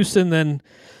for Houston. Then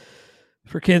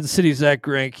for Kansas City, Zach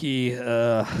Greinke,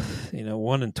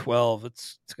 1-12.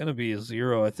 It's going to be a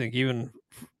 0, I think, even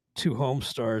 2 home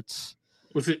starts.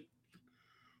 Was it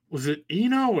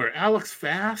Eno or Alex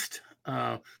Fast?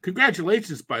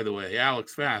 Congratulations, by the way,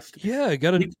 Alex Fast. Yeah,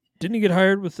 didn't he get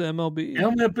hired with the MLB?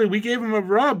 MLB. We gave him a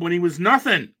rub when he was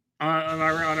nothing on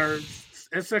our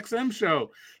SXM show.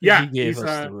 Yeah, he gave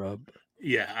us the rub.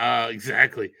 Yeah,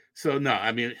 exactly. So no,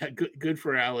 I mean, good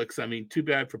for Alex. I mean, too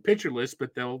bad for pitcherless,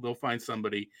 but they'll find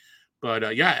somebody. But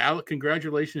Alex,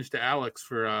 congratulations to Alex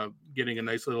for getting a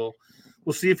nice little.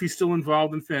 We'll see if he's still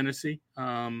involved in fantasy.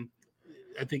 I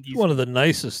think he's one of the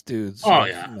nicest dudes. Oh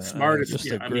yeah, smartest.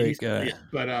 Just a great guy. Yeah,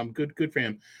 but good for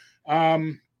him.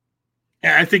 And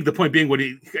I think the point being, what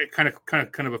he kind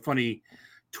of a funny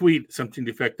tweet, something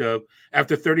to the effect of,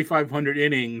 after 3,500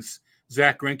 innings,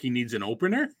 Zach Greinke needs an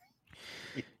opener.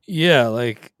 Yeah,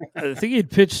 like I think he'd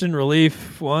pitched in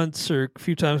relief once or a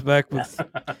few times back with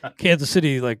Kansas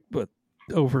City,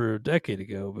 over a decade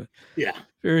ago. But yeah,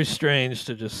 very strange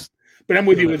to just. But I'm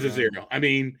with you as a 0. I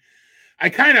mean, I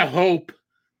kind of hope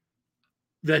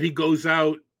that he goes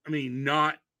out. I mean,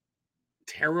 not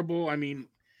terrible. I mean,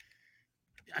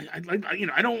 I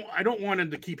don't want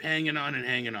him to keep hanging on and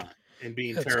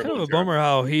being terrible. It's kind of a bummer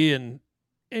how he and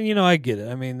I get it.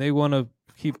 I mean, they want to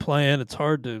keep playing. It's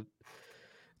hard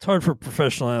for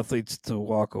professional athletes to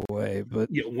walk away. But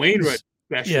Wainwright,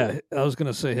 especially. Yeah, I was going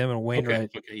to say him and Wainwright,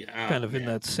 in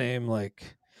that same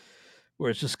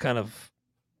where it's just kind of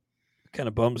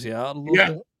bums you out a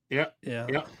little bit. Yeah.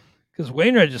 Because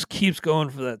Wainwright just keeps going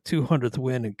for that 200th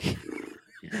win and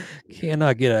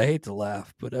cannot get it. I hate to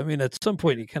laugh, but I mean, at some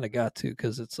point you kind of got to,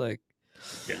 because it's chasing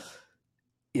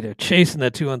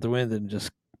that 200th win and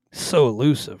just so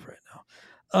elusive right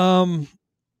now.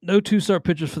 No 2-star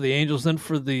pitchers for the Angels. Then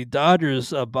for the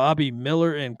Dodgers, Bobby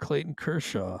Miller and Clayton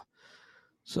Kershaw.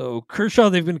 So Kershaw,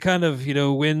 they've been kind of,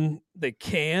 when they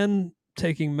can,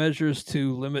 taking measures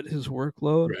to limit his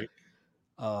workload.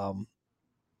 Right.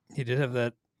 He did have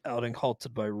that outing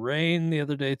halted by rain the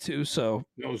other day too. So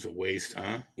that was a waste,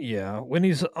 huh? Yeah. When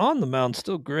he's on the mound,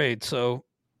 still great. So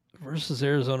versus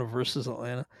Arizona versus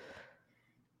Atlanta.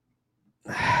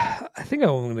 I think I'm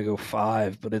going to go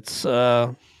 5, but it's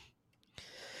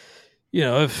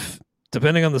if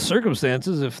depending on the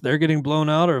circumstances, if they're getting blown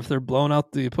out or if they're blowing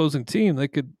out the opposing team, they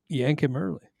could yank him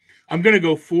early. I'm going to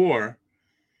go 4,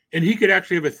 and he could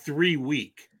actually have a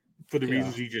 3-week for the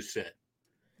reasons you just said.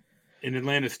 And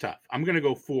Atlanta's tough. I'm going to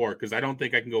go 4 because I don't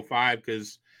think I can go 5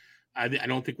 because I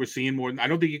don't think we're seeing more. I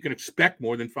don't think you can expect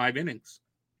more than 5 innings.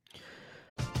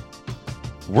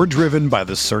 We're driven by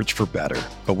the search for better.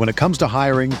 But when it comes to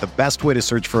hiring, the best way to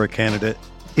search for a candidate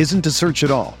isn't to search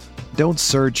at all. Don't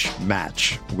search,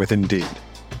 match with Indeed.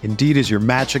 Indeed is your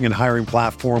matching and hiring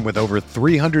platform with over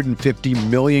 350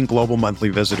 million global monthly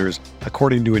visitors,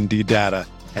 according to Indeed data,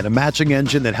 and a matching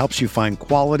engine that helps you find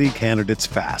quality candidates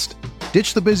fast.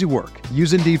 Ditch the busy work.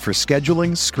 Use Indeed for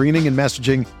scheduling, screening, and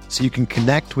messaging so you can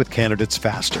connect with candidates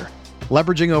faster.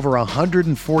 Leveraging over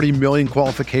 140 million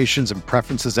qualifications and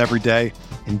preferences every day,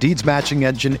 Indeed's matching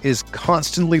engine is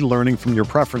constantly learning from your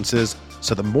preferences,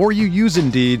 so the more you use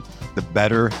Indeed, the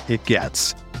better it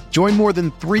gets. Join more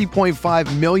than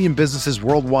 3.5 million businesses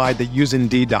worldwide that use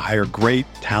Indeed to hire great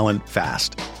talent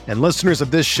fast. And listeners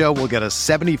of this show will get a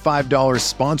 $75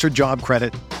 sponsored job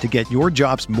credit to get your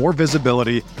jobs more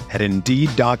visibility at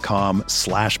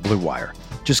Indeed.com/Blue Wire.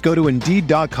 Just go to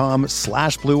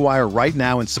Indeed.com/Blue Wire right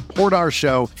now and support our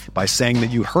show by saying that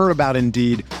you heard about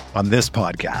Indeed on this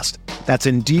podcast. That's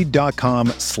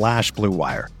Indeed.com/Blue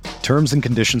Wire. Terms and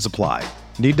conditions apply.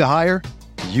 Need to hire?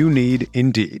 You need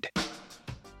Indeed.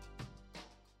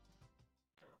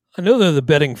 I know they're the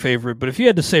betting favorite, but if you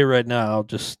had to say right now,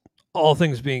 just all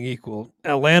things being equal,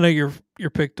 Atlanta, your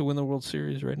pick to win the World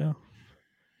Series right now?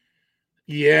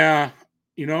 Yeah.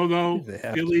 Though,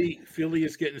 Philly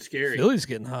is getting scary. Philly's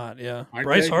getting hot, yeah.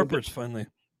 Bryce Harper's finally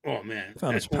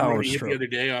found his power stroke. The other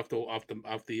day off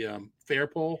the fair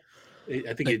pole.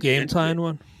 I think the game time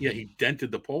one. Yeah, he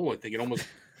dented the pole. I think it almost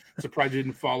surprised it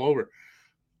didn't fall over.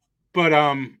 But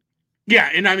yeah,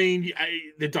 and I mean,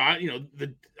 I'm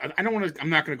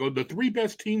not going to go. The 3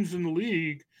 best teams in the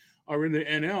league are in the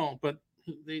NL, but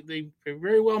they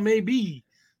very well may be.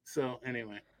 So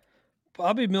anyway,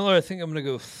 Bobby Miller, I think I'm going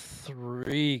to go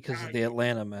 3 because of the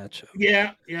Atlanta matchup.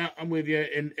 Yeah, I'm with you.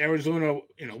 In Arizona,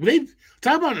 they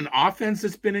talk about an offense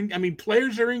that's been. I mean,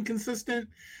 players are inconsistent.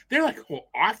 They're like, whole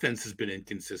offense has been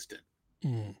inconsistent.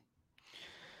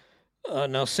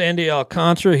 Now, Sandy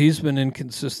Alcantara, he's been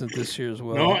inconsistent this year as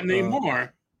well. Not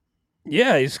anymore.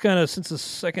 Yeah, he's kind of since the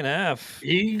second half.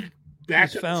 He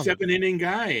back up 7-inning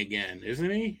guy again, isn't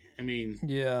he? I mean,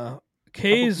 yeah.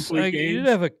 K's, he did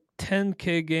have a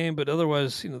 10K game, but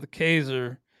otherwise, the K's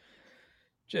are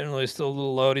generally still a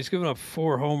little low. He's given up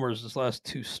 4 homers his last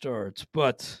 2 starts,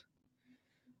 but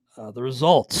the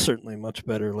results certainly much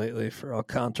better lately for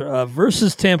Alcantara.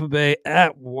 Versus Tampa Bay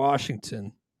at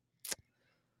Washington.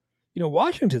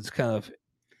 Washington's kind of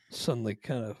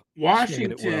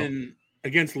Washington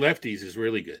against lefties is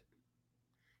really good.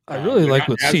 I really like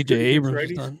what C.J. Abrams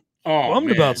has done.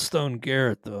 Bummed about Stone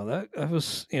Garrett though. That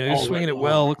was he was swinging it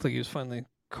well. Looked like he was finally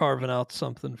carving out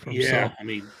something for himself. I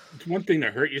mean, it's one thing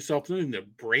to hurt yourself, something to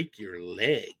break your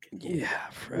leg. Yeah,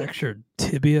 fractured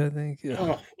tibia, I think.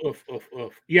 Yeah.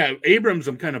 Yeah, Abrams,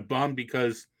 I'm kind of bummed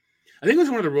because I think it was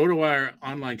one of the RotoWire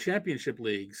online championship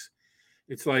leagues.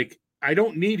 It's like, I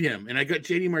don't need him, and I got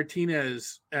JD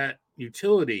Martinez at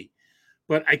utility,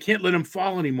 but I can't let him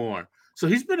fall anymore. So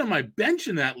he's been on my bench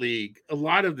in that league a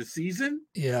lot of the season.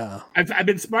 Yeah, I've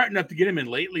been smart enough to get him in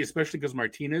lately, especially because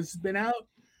Martinez has been out.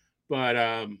 But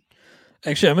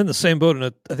actually, I'm in the same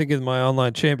boat. I think in my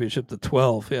online championship, the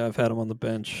 12. Yeah, I've had him on the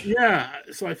bench. Yeah,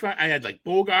 so I had like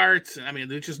Bogarts, and I mean,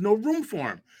 there's just no room for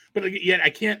him. But yet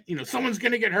I can't. Someone's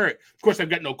going to get hurt. Of course, I've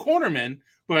got no cornerman,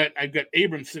 but I've got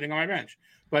Abrams sitting on my bench.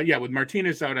 But yeah, with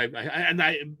Martinez out,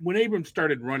 when Abrams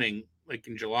started running like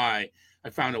in July, I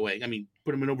found a way. I mean,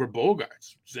 put him in over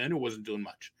Bogarts. Xander wasn't doing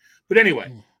much. But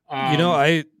anyway,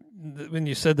 when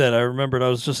you said that, I remembered I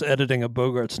was just editing a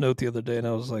Bogarts note the other day, and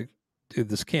I was like, dude,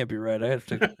 this can't be right. I have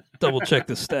to double check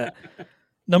the stat.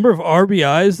 Number of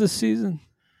RBIs this season?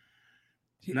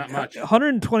 Not much.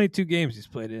 122 games he's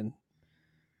played in.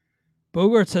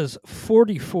 Bogarts has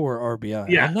 44 RBI.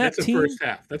 Yeah, on that that's team, the first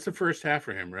half. That's the first half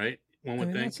for him, right? One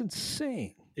would think. That's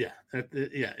insane. Yeah,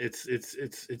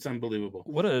 it's unbelievable.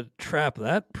 What a trap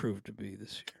that proved to be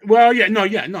this year. Well, no.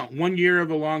 1 year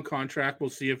of a long contract. We'll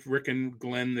see if Rick and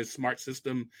Glenn, this smart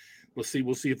system, we'll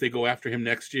see if they go after him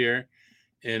next year,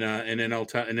 and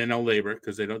NL labor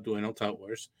because they don't do NL Tout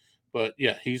Wars. But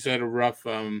yeah, he's had a rough.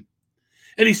 And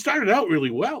he started out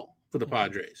really well for the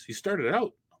Padres. He started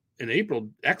out in April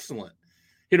excellent.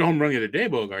 Hit a home run the other day,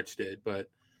 Bogarts did, but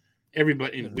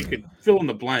everybody. We could fill in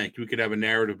the blank. We could have a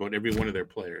narrative about every one of their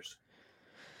players.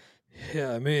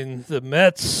 Yeah, I mean, the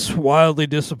Mets, wildly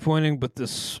disappointing, but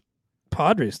this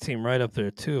Padres team right up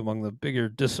there, too, among the bigger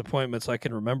disappointments I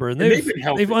can remember. And they've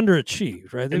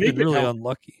underachieved, right? They've been really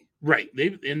unlucky. Right.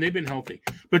 They've been healthy.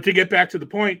 But to get back to the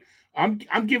point, I'm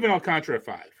giving Alcantara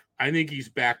 5. I think he's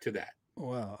back to that.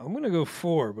 Wow. I'm going to go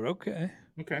 4, but okay.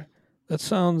 Okay. That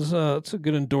sounds, that's a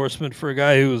good endorsement for a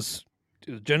guy who's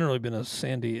generally been a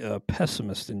sandy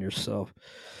pessimist in yourself.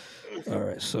 All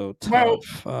right. So, top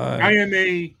 5.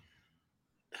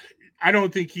 I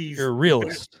don't think he's... You're a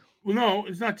realist. Well, no,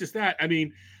 it's not just that. I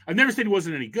mean, I've never said he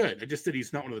wasn't any good. I just said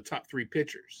he's not one of the top 3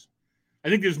 pitchers. I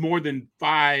think there's more than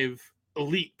 5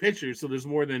 elite pitchers, so there's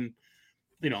more than,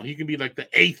 he can be like the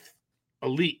 8th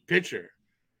elite pitcher,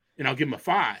 and I'll give him a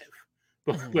 5.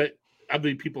 But I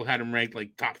believe people had him ranked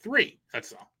like top 3.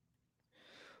 That's all.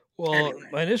 Well, anyway.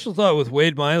 My initial thought with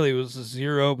Wade Miley was a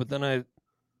 0, but then I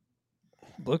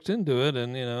looked into it,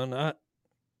 and I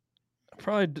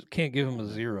probably can't give him a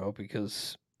 0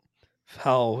 because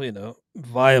how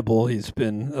viable he's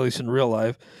been, at least in real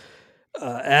life.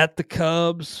 At the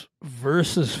Cubs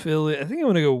versus Philly, I think I'm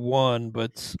going to go 1,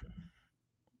 but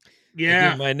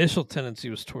again, my initial tendency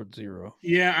was towards 0.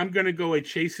 Yeah, I'm going to go a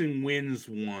chasing wins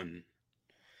 1.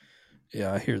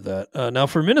 Yeah, I hear that. Now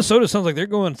for Minnesota, it sounds like they're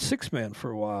going 6-man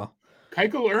for a while.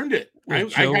 Keuchel earned it. I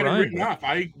had it written off.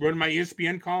 I wrote in my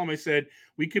ESPN column, I said,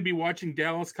 we could be watching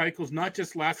Dallas Keuchel's not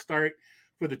just last start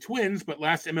for the Twins, but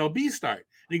last MLB start.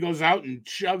 And he goes out and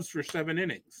shoves for 7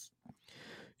 innings.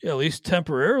 Yeah, at least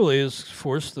temporarily has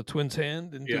forced the Twins'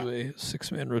 hand into a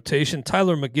 6-man rotation.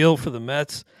 Tyler McGill for the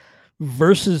Mets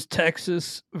versus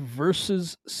Texas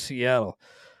versus Seattle.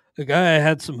 The guy I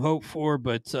had some hope for,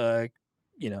 but, I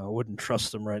wouldn't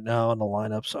trust him right now in the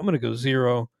lineup. So I'm going to go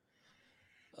 0.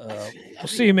 We'll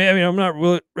see. I mean, I'm not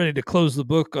really ready to close the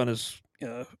book on his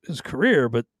career,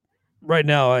 but right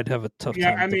now I'd have a tough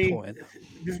time deploying.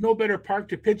 There's no better park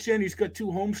to pitch in. He's got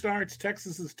 2 home starts.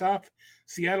 Texas is tough.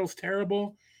 Seattle's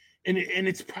terrible. And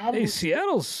it's probably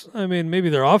Seattle's. I mean, maybe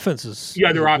their offense is.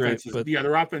 Yeah, their offense is. Yeah,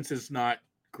 their offense is not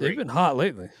great. They've been hot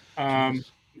lately.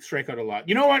 Strike out a lot.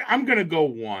 You know what? I'm gonna go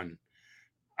 1.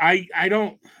 I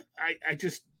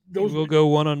just those. We'll go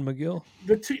 1 on McGill.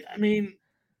 The 2. I mean,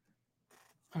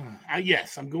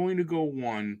 yes, I'm going to go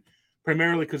 1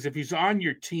 primarily because if he's on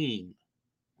your team,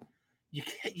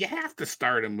 you have to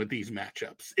start him with these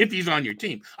matchups. If he's on your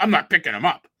team, I'm not picking him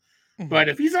up. But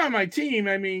if he's on my team,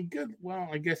 I mean, good. Well,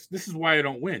 I guess this is why I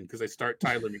don't win, because I start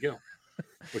Tyler McGill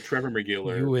or Trevor McGill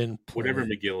or you win whatever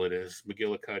McGill it is,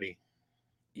 McGillicuddy.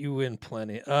 You win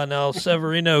plenty. Now,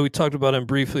 Severino, we talked about him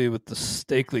briefly with the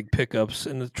Stake League pickups.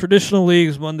 In the traditional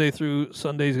leagues, Monday through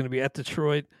Sunday is going to be at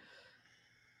Detroit,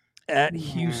 at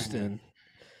Houston.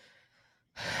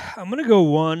 I'm going to go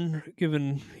 1,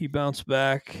 given he bounced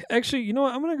back. Actually, you know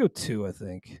what? I'm going to go 2, I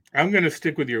think. I'm going to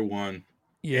stick with your 1.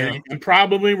 Yeah. I'm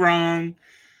probably wrong.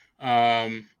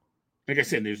 Like I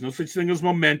said, there's no such thing as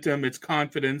momentum. It's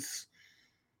confidence.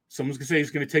 Someone's going to say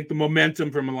he's going to take the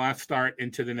momentum from the last start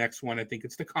into the next one. I think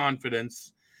it's the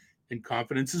confidence. And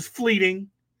confidence is fleeting.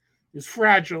 It's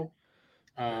fragile.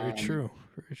 Very true.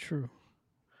 Very true.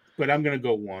 But I'm going to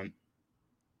go 1.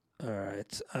 All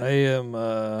right. I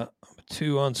am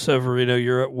 2 on Severino.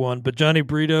 You're at 1. But Johnny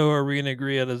Brito, are we going to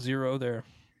agree at a 0 there?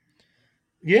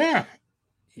 Yeah.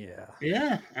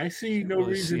 Yeah. I see no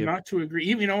reason not to agree.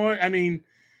 Even, you know what? I mean,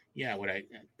 would I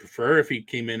prefer if he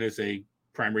came in as a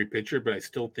primary pitcher, but I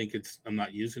still think I'm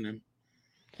not using him.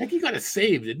 I think he got a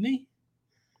save, didn't he?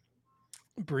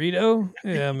 Brito?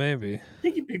 Yeah, maybe. I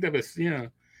think he picked up it's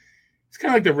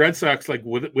kind of like the Red Sox, like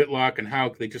Whitlock and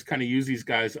Houck. They just kind of use these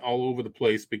guys all over the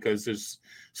place because there's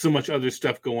so much other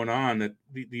stuff going on that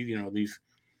these.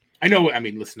 I know. I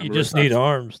mean, listen. You just need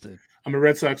arms. I'm a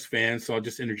Red Sox fan, so I'll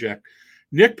just interject.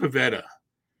 Nick Pivetta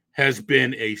has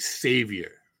been a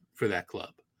savior for that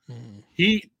club.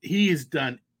 He has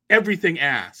done everything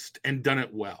asked and done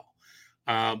it well.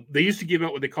 They used to give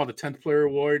out what they call the 10th player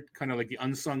award, kind of like the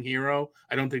unsung hero.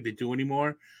 I don't think they do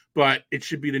anymore, but it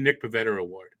should be the Nick Pivetta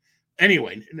award.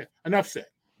 Anyway, enough said.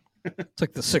 It's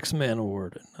like the 6-man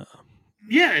award.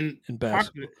 In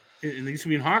basketball. And they used to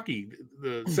be in hockey,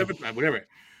 the 7th man, whatever.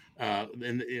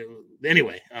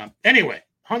 Anyway,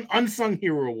 unsung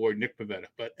hero award, Nick Pivetta.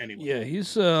 But anyway. Yeah,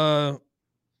 he's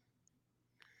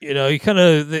he kind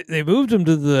of they moved him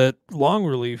to the long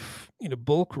relief,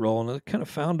 bulk role, and it kind of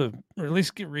found or at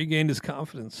least regained his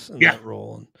confidence in that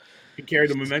role, and he carried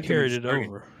the momentum, carried it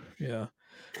over. Yeah,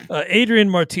 Adrian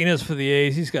Martinez for the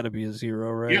A's, he's got to be a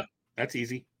 0, right? Yep, that's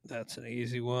easy. That's an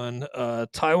easy one.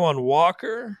 Taijuan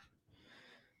Walker,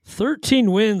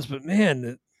 13 wins, but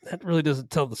man, that really doesn't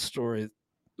tell the story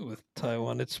with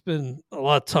Taiwan. It's been a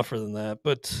lot tougher than that.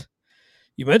 But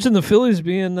you mentioned the Phillies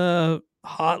being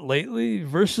hot lately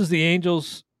versus the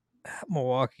Angels at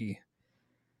Milwaukee.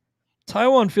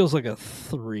 Taiwan feels like a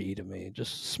 3 to me,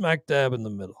 just smack dab in the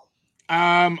middle.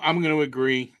 I'm going to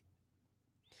agree.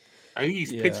 I think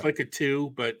he's pitched like a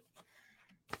 2, but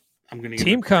I'm going to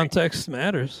team context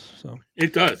matters. So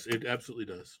it does. It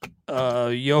absolutely does.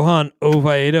 Johan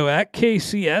Oviedo at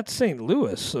KC at St.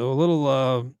 Louis. So a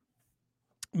little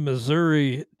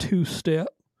Missouri 2-step.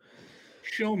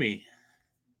 Show me.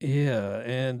 Yeah,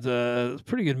 and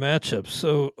pretty good matchup.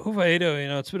 So Oviedo,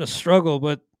 it's been a struggle,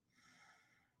 but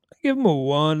I give him a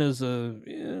 1 as a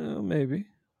maybe.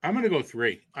 I'm going to go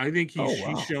 3. I think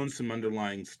he's shown some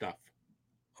underlying stuff.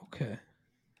 Okay.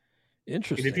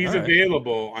 Interesting. And if he's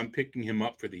available, I'm picking him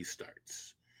up for these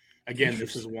starts. Again,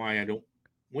 this is why I don't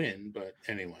win, but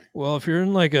anyway. Well, if you're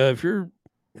in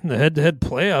the head-to-head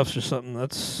playoffs or something,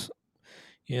 that's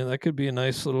that could be a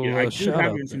nice little I do shot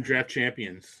have out him some draft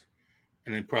champions,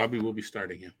 and I probably will be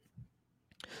starting him.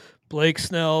 Blake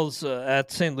Snell's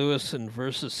at St. Louis and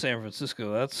versus San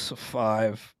Francisco. That's a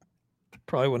 5.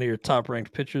 Probably one of your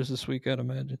top-ranked pitchers this week, I'd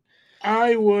imagine.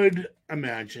 I would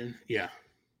imagine, yeah.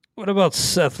 What about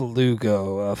Seth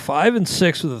Lugo?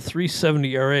 5-6 with a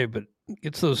 3.70 ERA, but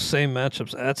gets those same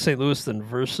matchups at St. Louis than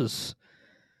versus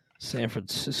San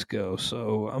Francisco.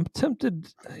 So I'm tempted.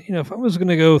 If I was going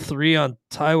to go 3 on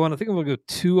Taiwan, I think I'm going to go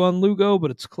 2 on Lugo, but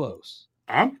it's close.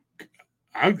 I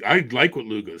like what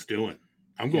Lugo's doing.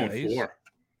 I'm going 4.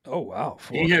 Oh wow,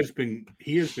 4. He has been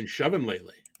shoving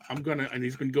lately. And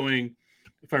he's been going.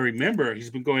 If I remember, he's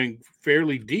been going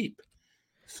fairly deep.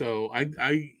 So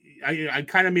I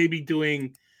kind of may be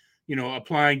doing,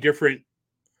 applying different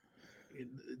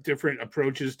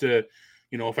approaches to,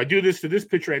 if I do this to this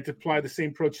pitcher, I have to apply the same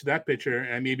approach to that pitcher,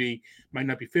 and I maybe might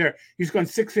not be fair. He's gone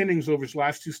 6 innings over his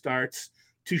last 2 starts,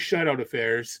 2 shutout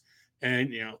affairs,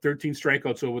 and 13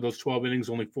 strikeouts over those 12 innings,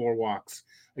 only 4 walks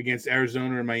against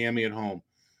Arizona and Miami at home.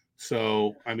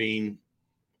 So, I mean,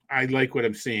 I like what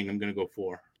I'm seeing. I'm going to go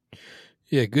 4.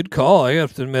 Yeah, good call. I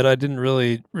have to admit, I didn't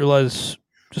really realize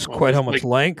quite how much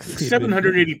length.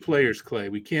 780 players, Clay.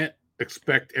 We can't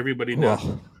expect everybody to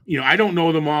know. I don't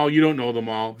know them all. You don't know them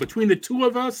all. Between the two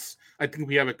of us, I think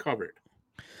we have it covered.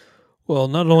 Well,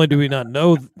 not only do we not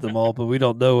know them all, but we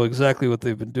don't know exactly what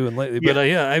they've been doing lately. Yeah. But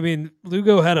I mean,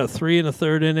 Lugo had a 3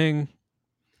 1/3 inning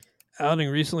outing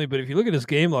recently. But if you look at his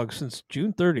game log since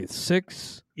June 30th,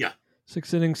 6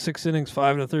 innings,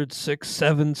 5 1/3, 6,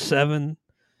 7, 7,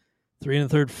 3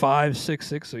 1/3, 5, 6,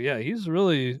 6. So yeah, he's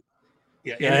really.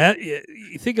 Yeah.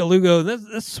 You think of Lugo.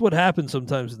 That's what happens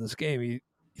sometimes in this game. You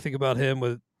think about him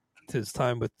with his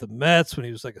time with the Mets when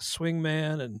he was like a swing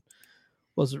man and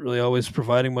wasn't really always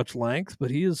providing much length,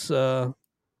 but he has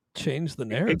changed the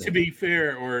narrative. And to be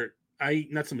fair,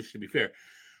 not so much to be fair,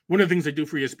 one of the things I do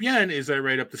for ESPN is I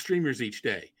write up the streamers each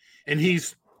day, and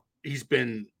he's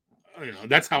been,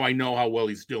 that's how I know how well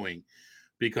he's doing,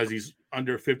 because he's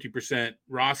under 50%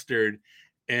 rostered,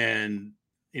 and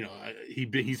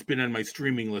he's been on my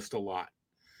streaming list a lot.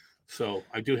 So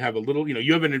I do have a little,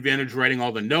 you have an advantage writing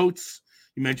all the notes.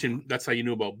 You mentioned that's how you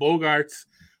knew about Bogarts.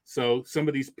 So some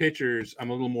of these pitchers, I'm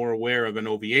a little more aware of, and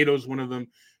Oviedo's one of them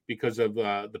because of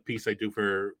the piece I do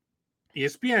for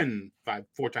ESPN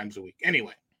 4 times a week.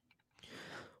 Anyway.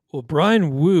 Well,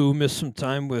 Brian Wu missed some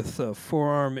time with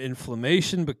forearm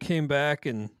inflammation, but came back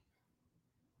and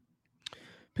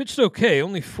pitched okay.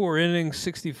 Only 4 innings,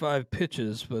 65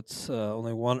 pitches, but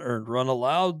only 1 earned run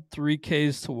allowed, 3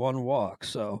 Ks to 1 walk.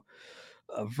 So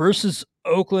versus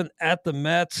Oakland at the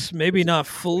Mets, maybe not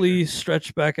fully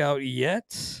stretched back out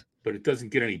yet. But it doesn't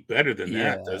get any better than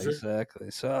that, does it?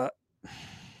 Exactly. So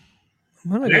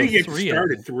I'm going to go 3.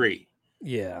 Start at 3.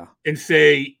 Yeah. And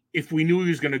say, if we knew he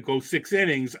was going to go 6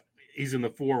 innings, he's in the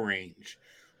 4 range.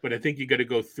 But I think you got to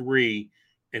go 3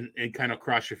 and kind of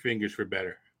cross your fingers for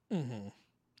better. Mm-hmm.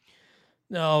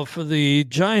 Now, for the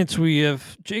Giants, we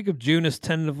have Jacob Junis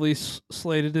tentatively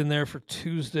slated in there for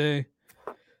Tuesday.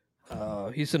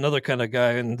 He's another kind of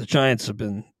guy, and the Giants have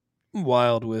been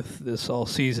wild with this all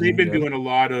season. They've been doing a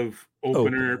lot of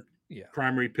opener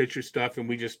primary pitcher stuff, and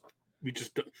we just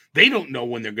they don't know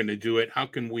when they're going to do it. How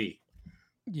can we?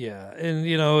 Yeah, and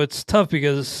it's tough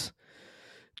because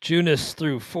Junis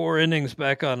threw 4 innings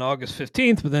back on August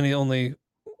 15th, but then he only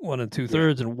 1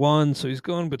 2/3 and 1, so he's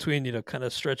going between kind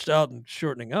of stretched out and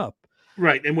shortening up.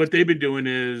 Right, and what they've been doing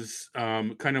is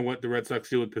kind of what the Red Sox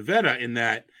do with Pivetta, in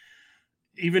that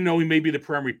even though he may be the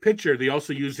primary pitcher, they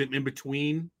also use him in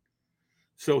between.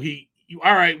 So we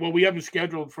have him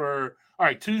scheduled for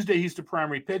Tuesday. He's the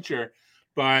primary pitcher,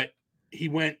 but he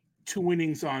went 2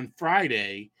 innings on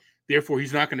Friday. Therefore,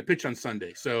 he's not going to pitch on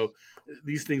Sunday. So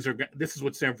this is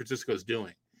what San Francisco is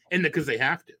doing, and because they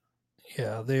have to.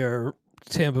 Yeah, they are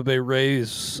Tampa Bay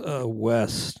Rays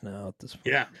West now at this point.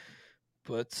 Yeah.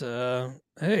 But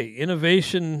hey,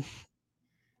 innovation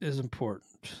is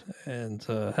important and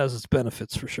has its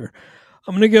benefits for sure.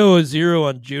 I'm going to go a 0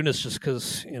 on Junis just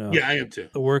because, Yeah, I am too.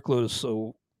 The workload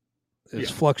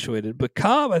is fluctuated. But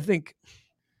Cobb, I think,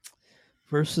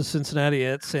 versus Cincinnati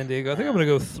at San Diego, I think I'm going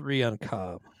to go 3 on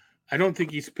Cobb. I don't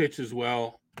think he's pitched as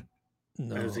well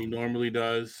as he normally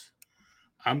does.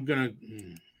 I'm going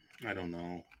to, I don't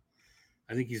know.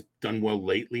 I think he's done well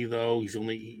lately, though.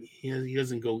 He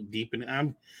doesn't go deep in.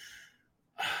 I'm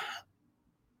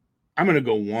going to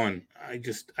go 1.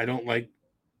 I don't like.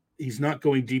 He's not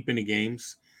going deep into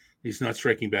games. He's not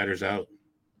striking batters out.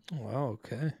 Wow.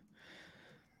 Okay.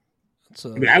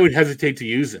 I would hesitate to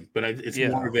use him, but it's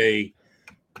more of a,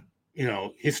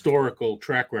 historical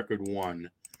track record 1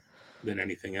 than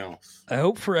anything else. I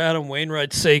hope for Adam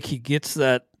Wainwright's sake he gets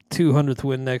that 200th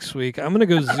win next week. I'm going to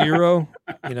go 0.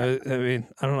 I don't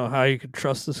know how you could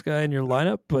trust this guy in your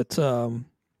lineup, but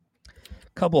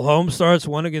couple home starts,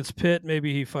 one against Pitt,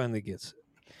 maybe he finally gets it.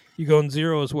 You going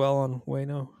 0 as well on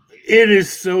Waino? It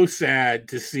is so sad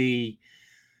to see.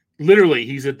 Literally,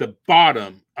 he's at the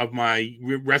bottom of my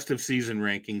rest of season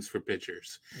rankings for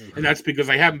pitchers, and that's because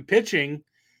I have him pitching,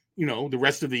 the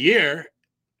rest of the year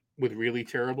with really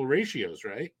terrible ratios,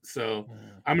 right? So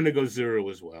I'm going to go 0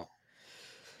 as well.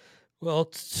 Well,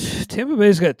 Tampa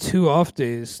Bay's got 2 off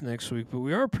days next week, but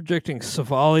we are projecting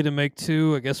Savali to make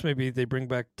 2. I guess maybe they bring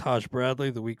back Taj Bradley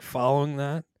the week following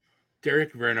that.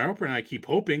 Derek Van Arpen and I keep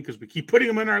hoping because we keep putting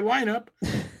him in our lineup.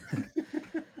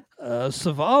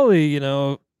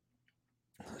 Savali,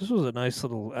 this was a nice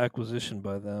little acquisition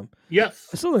by them. Yes.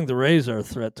 I still think the Rays are a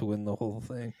threat to win the whole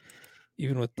thing,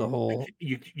 even with the whole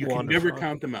You can never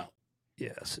count them out.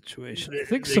 Yeah, situation. I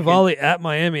think Savali at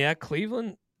Miami, at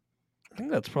Cleveland, I think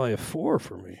that's probably a 4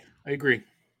 for me. I agree.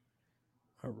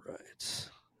 All right.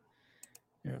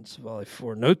 Aaron Savali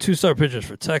 4. No 2-star pitchers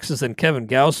for Texas. And Kevin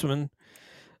Gausman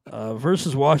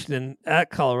versus Washington at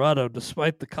Colorado.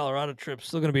 Despite the Colorado trip,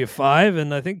 still going to be a 5.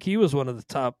 And I think he was one of the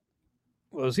top.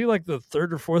 Was he like the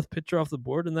 3rd or 4th pitcher off the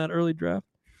board in that early draft?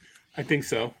 I think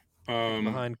so.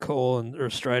 Behind Cole or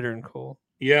Strider and Cole.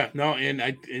 Yeah, no,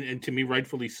 and to me,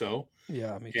 rightfully so.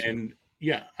 Yeah, me too. And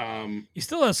yeah, he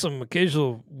still has some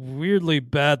occasional weirdly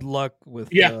bad luck with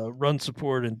run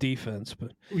support and defense.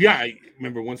 But I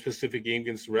remember one specific game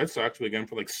against the Red Sox. We got him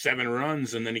for like 7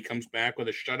 runs, and then he comes back with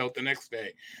a shutout the next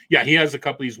day. Yeah, he has a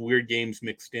couple of these weird games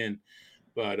mixed in,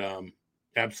 but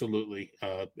absolutely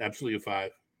a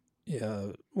 5. Yeah,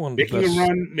 one of making the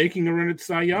best. making a run at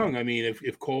Cy Young. I mean,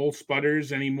 if Cole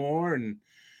sputters anymore and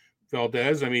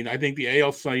Valdez, I mean, I think the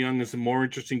AL Cy Young is more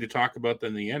interesting to talk about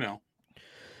than the NL.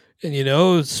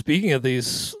 And speaking of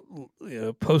these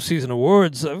postseason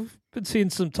awards, I've been seeing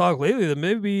some talk lately that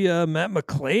maybe Matt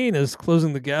McLain is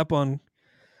closing the gap on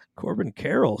Corbin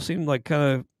Carroll. Seemed like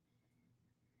kind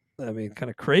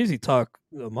of crazy talk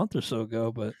a month or so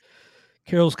ago, but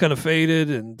Carroll's kind of faded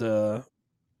and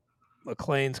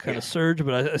McLain's kind of surged,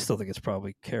 but I still think it's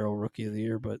probably Carroll Rookie of the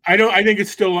Year. But I don't think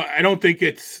it's done. I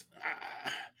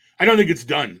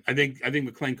think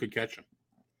McLain could catch him.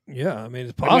 Yeah, I mean,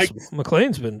 it's possible.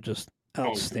 McLain's been just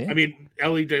outstanding. I mean,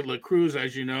 Ellie De La Cruz,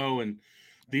 as you know, and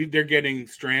they're getting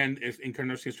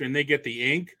Encarnacion Strand. They get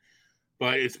the ink,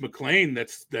 but it's McLain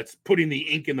that's putting the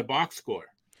ink in the box score.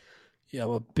 Yeah, I'm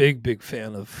a big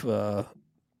fan of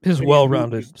his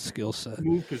well-rounded skill set.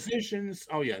 Move positions.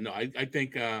 Oh yeah, no, I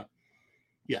think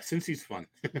since he's fun.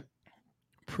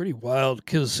 Pretty wild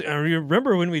because I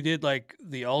remember when we did like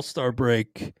the All-Star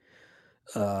break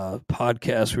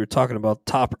podcast, we were talking about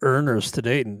top earners to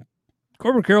date, and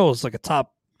Corbin Carroll is like a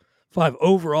top 5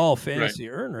 overall fantasy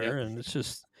earner, and it's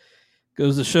just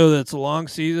goes to show that it's a long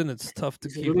season. It's tough to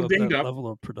keep up that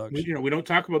level of production. We don't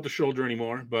talk about the shoulder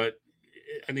anymore, but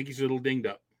I think he's a little dinged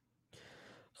up.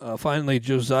 Finally,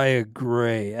 Josiah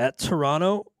Gray at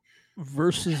Toronto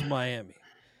versus Miami.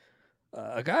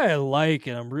 A guy I like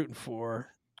and I'm rooting for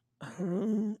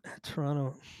at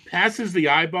Toronto. Passes the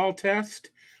eyeball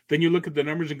test. Then you look at the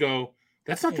numbers and go,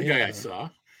 that's not the guy I saw,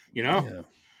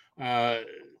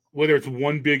 whether it's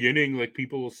one big inning, like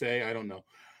people will say, I don't know.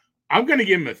 I'm going to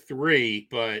give him a 3,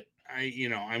 but he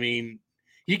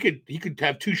could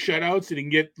have 2 shutouts and he can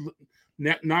get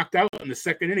knocked out in the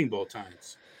second inning both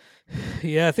times.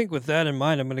 Yeah, I think with that in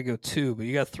mind, I'm going to go 2, but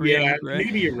you got 3. Yeah,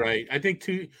 maybe you're right. I think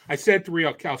 2. I said 3.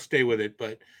 I'll stay with it,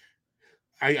 but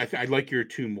I like your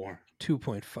 2 more.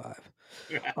 2.5.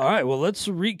 All right, well, let's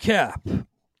recap.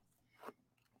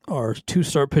 our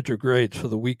 2-star pitcher grades for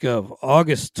the week of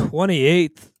August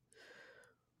 28th.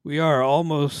 We are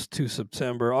almost to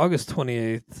September. August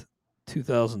 28th,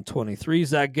 2023.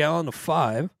 Zach Gallen, a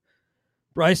 5.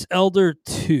 Bryce Elder,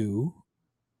 2.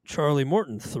 Charlie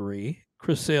Morton, 3.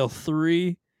 Chris Sale,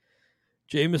 3.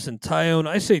 Jamison Tyone,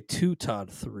 I say 2, Todd,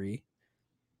 3.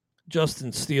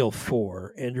 Justin Steele,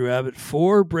 4. Andrew Abbott,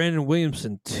 4. Brandon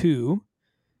Williamson, 2.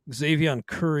 Xavier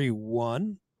Curry,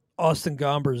 1. Austin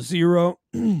Gomber, 0.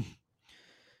 And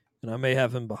I may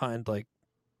have him behind like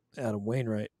Adam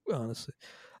Wainwright, honestly.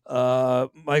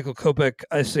 Michael Kopech,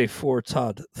 I say 4.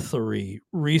 Todd, 3.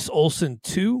 Reese Olson,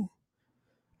 2.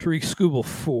 Tariq Skubal,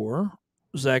 4.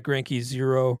 Zach Greinke,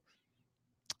 0.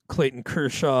 Clayton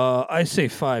Kershaw, I say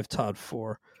 5. Todd,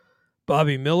 4.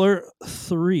 Bobby Miller,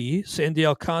 3. Sandy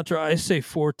Alcantara, I say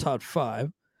 4. Todd,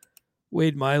 5.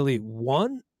 Wade Miley,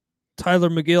 1. Tyler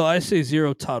McGill, I say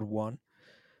 0. Todd, 1.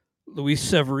 Luis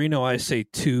Severino, I say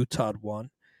 2. Todd, 1.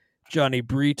 Johnny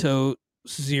Brito,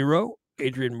 0.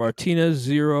 Adrian Martinez,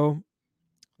 0.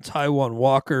 Taiwan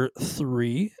Walker,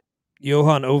 3.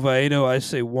 Johan Oviedo, I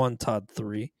say 1. Todd,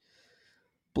 3.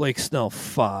 Blake Snell,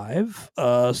 5.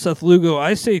 Seth Lugo,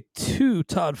 I say 2.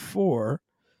 Todd, 4.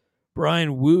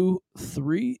 Brian Wu,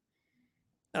 3.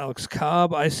 Alex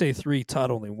Cobb, I say 3. Todd,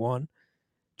 only 1.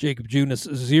 Jacob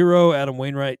Junis, 0. Adam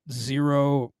Wainwright,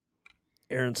 0.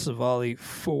 Aaron Savali,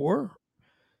 4.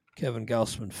 Kevin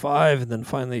Gaussman, 5. And then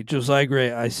finally, Josiah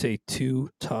Gray, I say 2.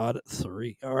 Todd,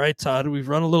 3. All right, Todd, we've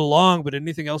run a little long, but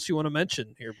anything else you want to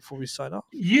mention here before we sign off?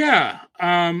 Yeah.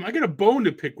 I got a bone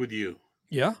to pick with you.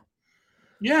 Yeah?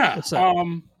 Yeah. What's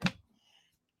that?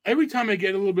 Every time I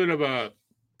get a little bit of a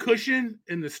cushion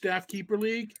in the staff keeper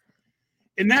league,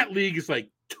 and that league is like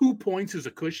 2 points as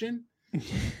a cushion.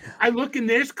 I look and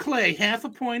there's Clay, half a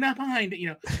point up behind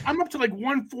it. I'm up to like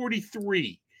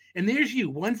 143. And there's you,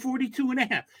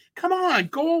 142.5. Come on,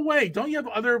 go away. Don't you have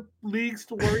other leagues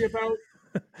to worry about?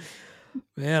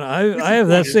 Man, I have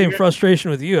that same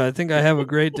frustration with you. I think I have a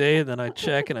great day, and then I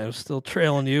check, and I'm still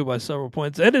trailing you by several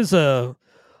points. It is a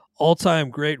all-time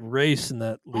great race in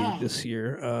that league this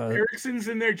year. Erickson's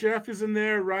in there. Jeff is in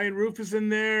there. Ryan Roof is in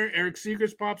there. Eric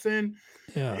Seegers pops in.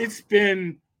 Yeah. It's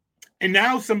been – and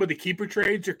now some of the keeper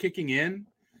trades are kicking in,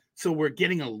 so we're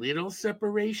getting a little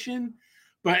separation.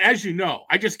 But as you know,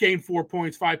 I just gained 4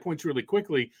 points, 5 points really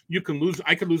quickly. You can lose.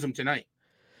 I could lose them tonight.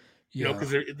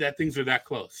 Because things are that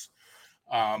close.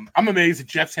 I'm amazed that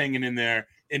Jeff's hanging in there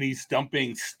and he's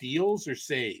dumping steals or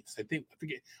saves. I think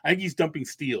he's dumping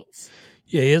steals.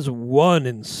 Yeah, he has 1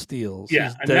 in steals.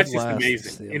 Yeah, and that's just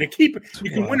amazing. In a keeper,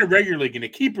 you can win a regular league. In a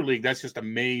keeper league, that's just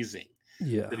amazing.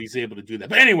 Yeah, that he's able to do that.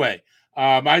 But anyway,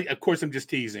 I'm just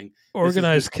teasing.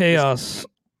 Organized chaos.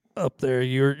 Up there,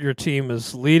 your team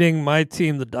is leading my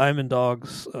team, the Diamond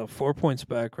Dogs, 4 points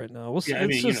back right now.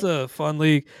 It's just a fun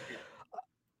league.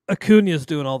 Acuna's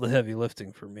doing all the heavy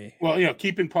lifting for me. Well,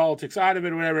 keeping politics out of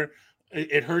it or whatever.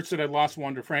 It hurts that I lost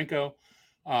Wander Franco.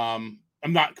 I'm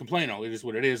not complaining. It is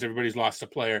what it is. Everybody's lost a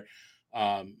player.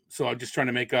 So I'm just trying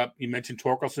to make up. You mentioned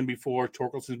Torkelson before.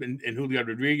 Torkelson's been and Julio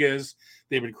Rodriguez.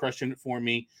 They've been crushing it for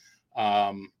me.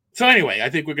 So anyway, I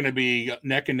think we're going to be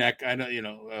neck and neck. I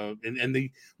know,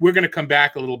 we're going to come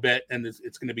back a little bit, and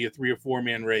it's going to be a 3 or 4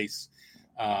 man race.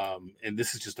 And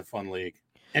this is just a fun league.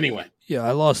 Anyway. Yeah,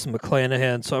 I lost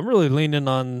McClanahan, so I'm really leaning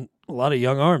on a lot of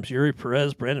young arms. Yuri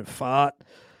Perez, Brandon Pfaadt,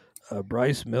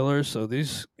 Bryce Miller. So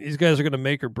these guys are going to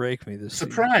make or break me this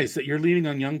season. Surprised that you're leaning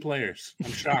on young players.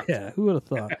 I'm shocked. Yeah, who would have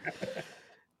thought?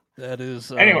 That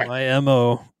is my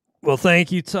MO. Well,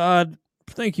 thank you, Todd.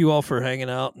 Thank you all for hanging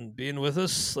out and being with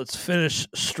us. Let's finish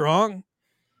strong.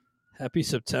 Happy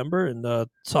September, and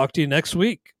talk to you next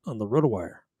week on the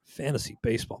RotoWire Fantasy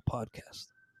Baseball Podcast.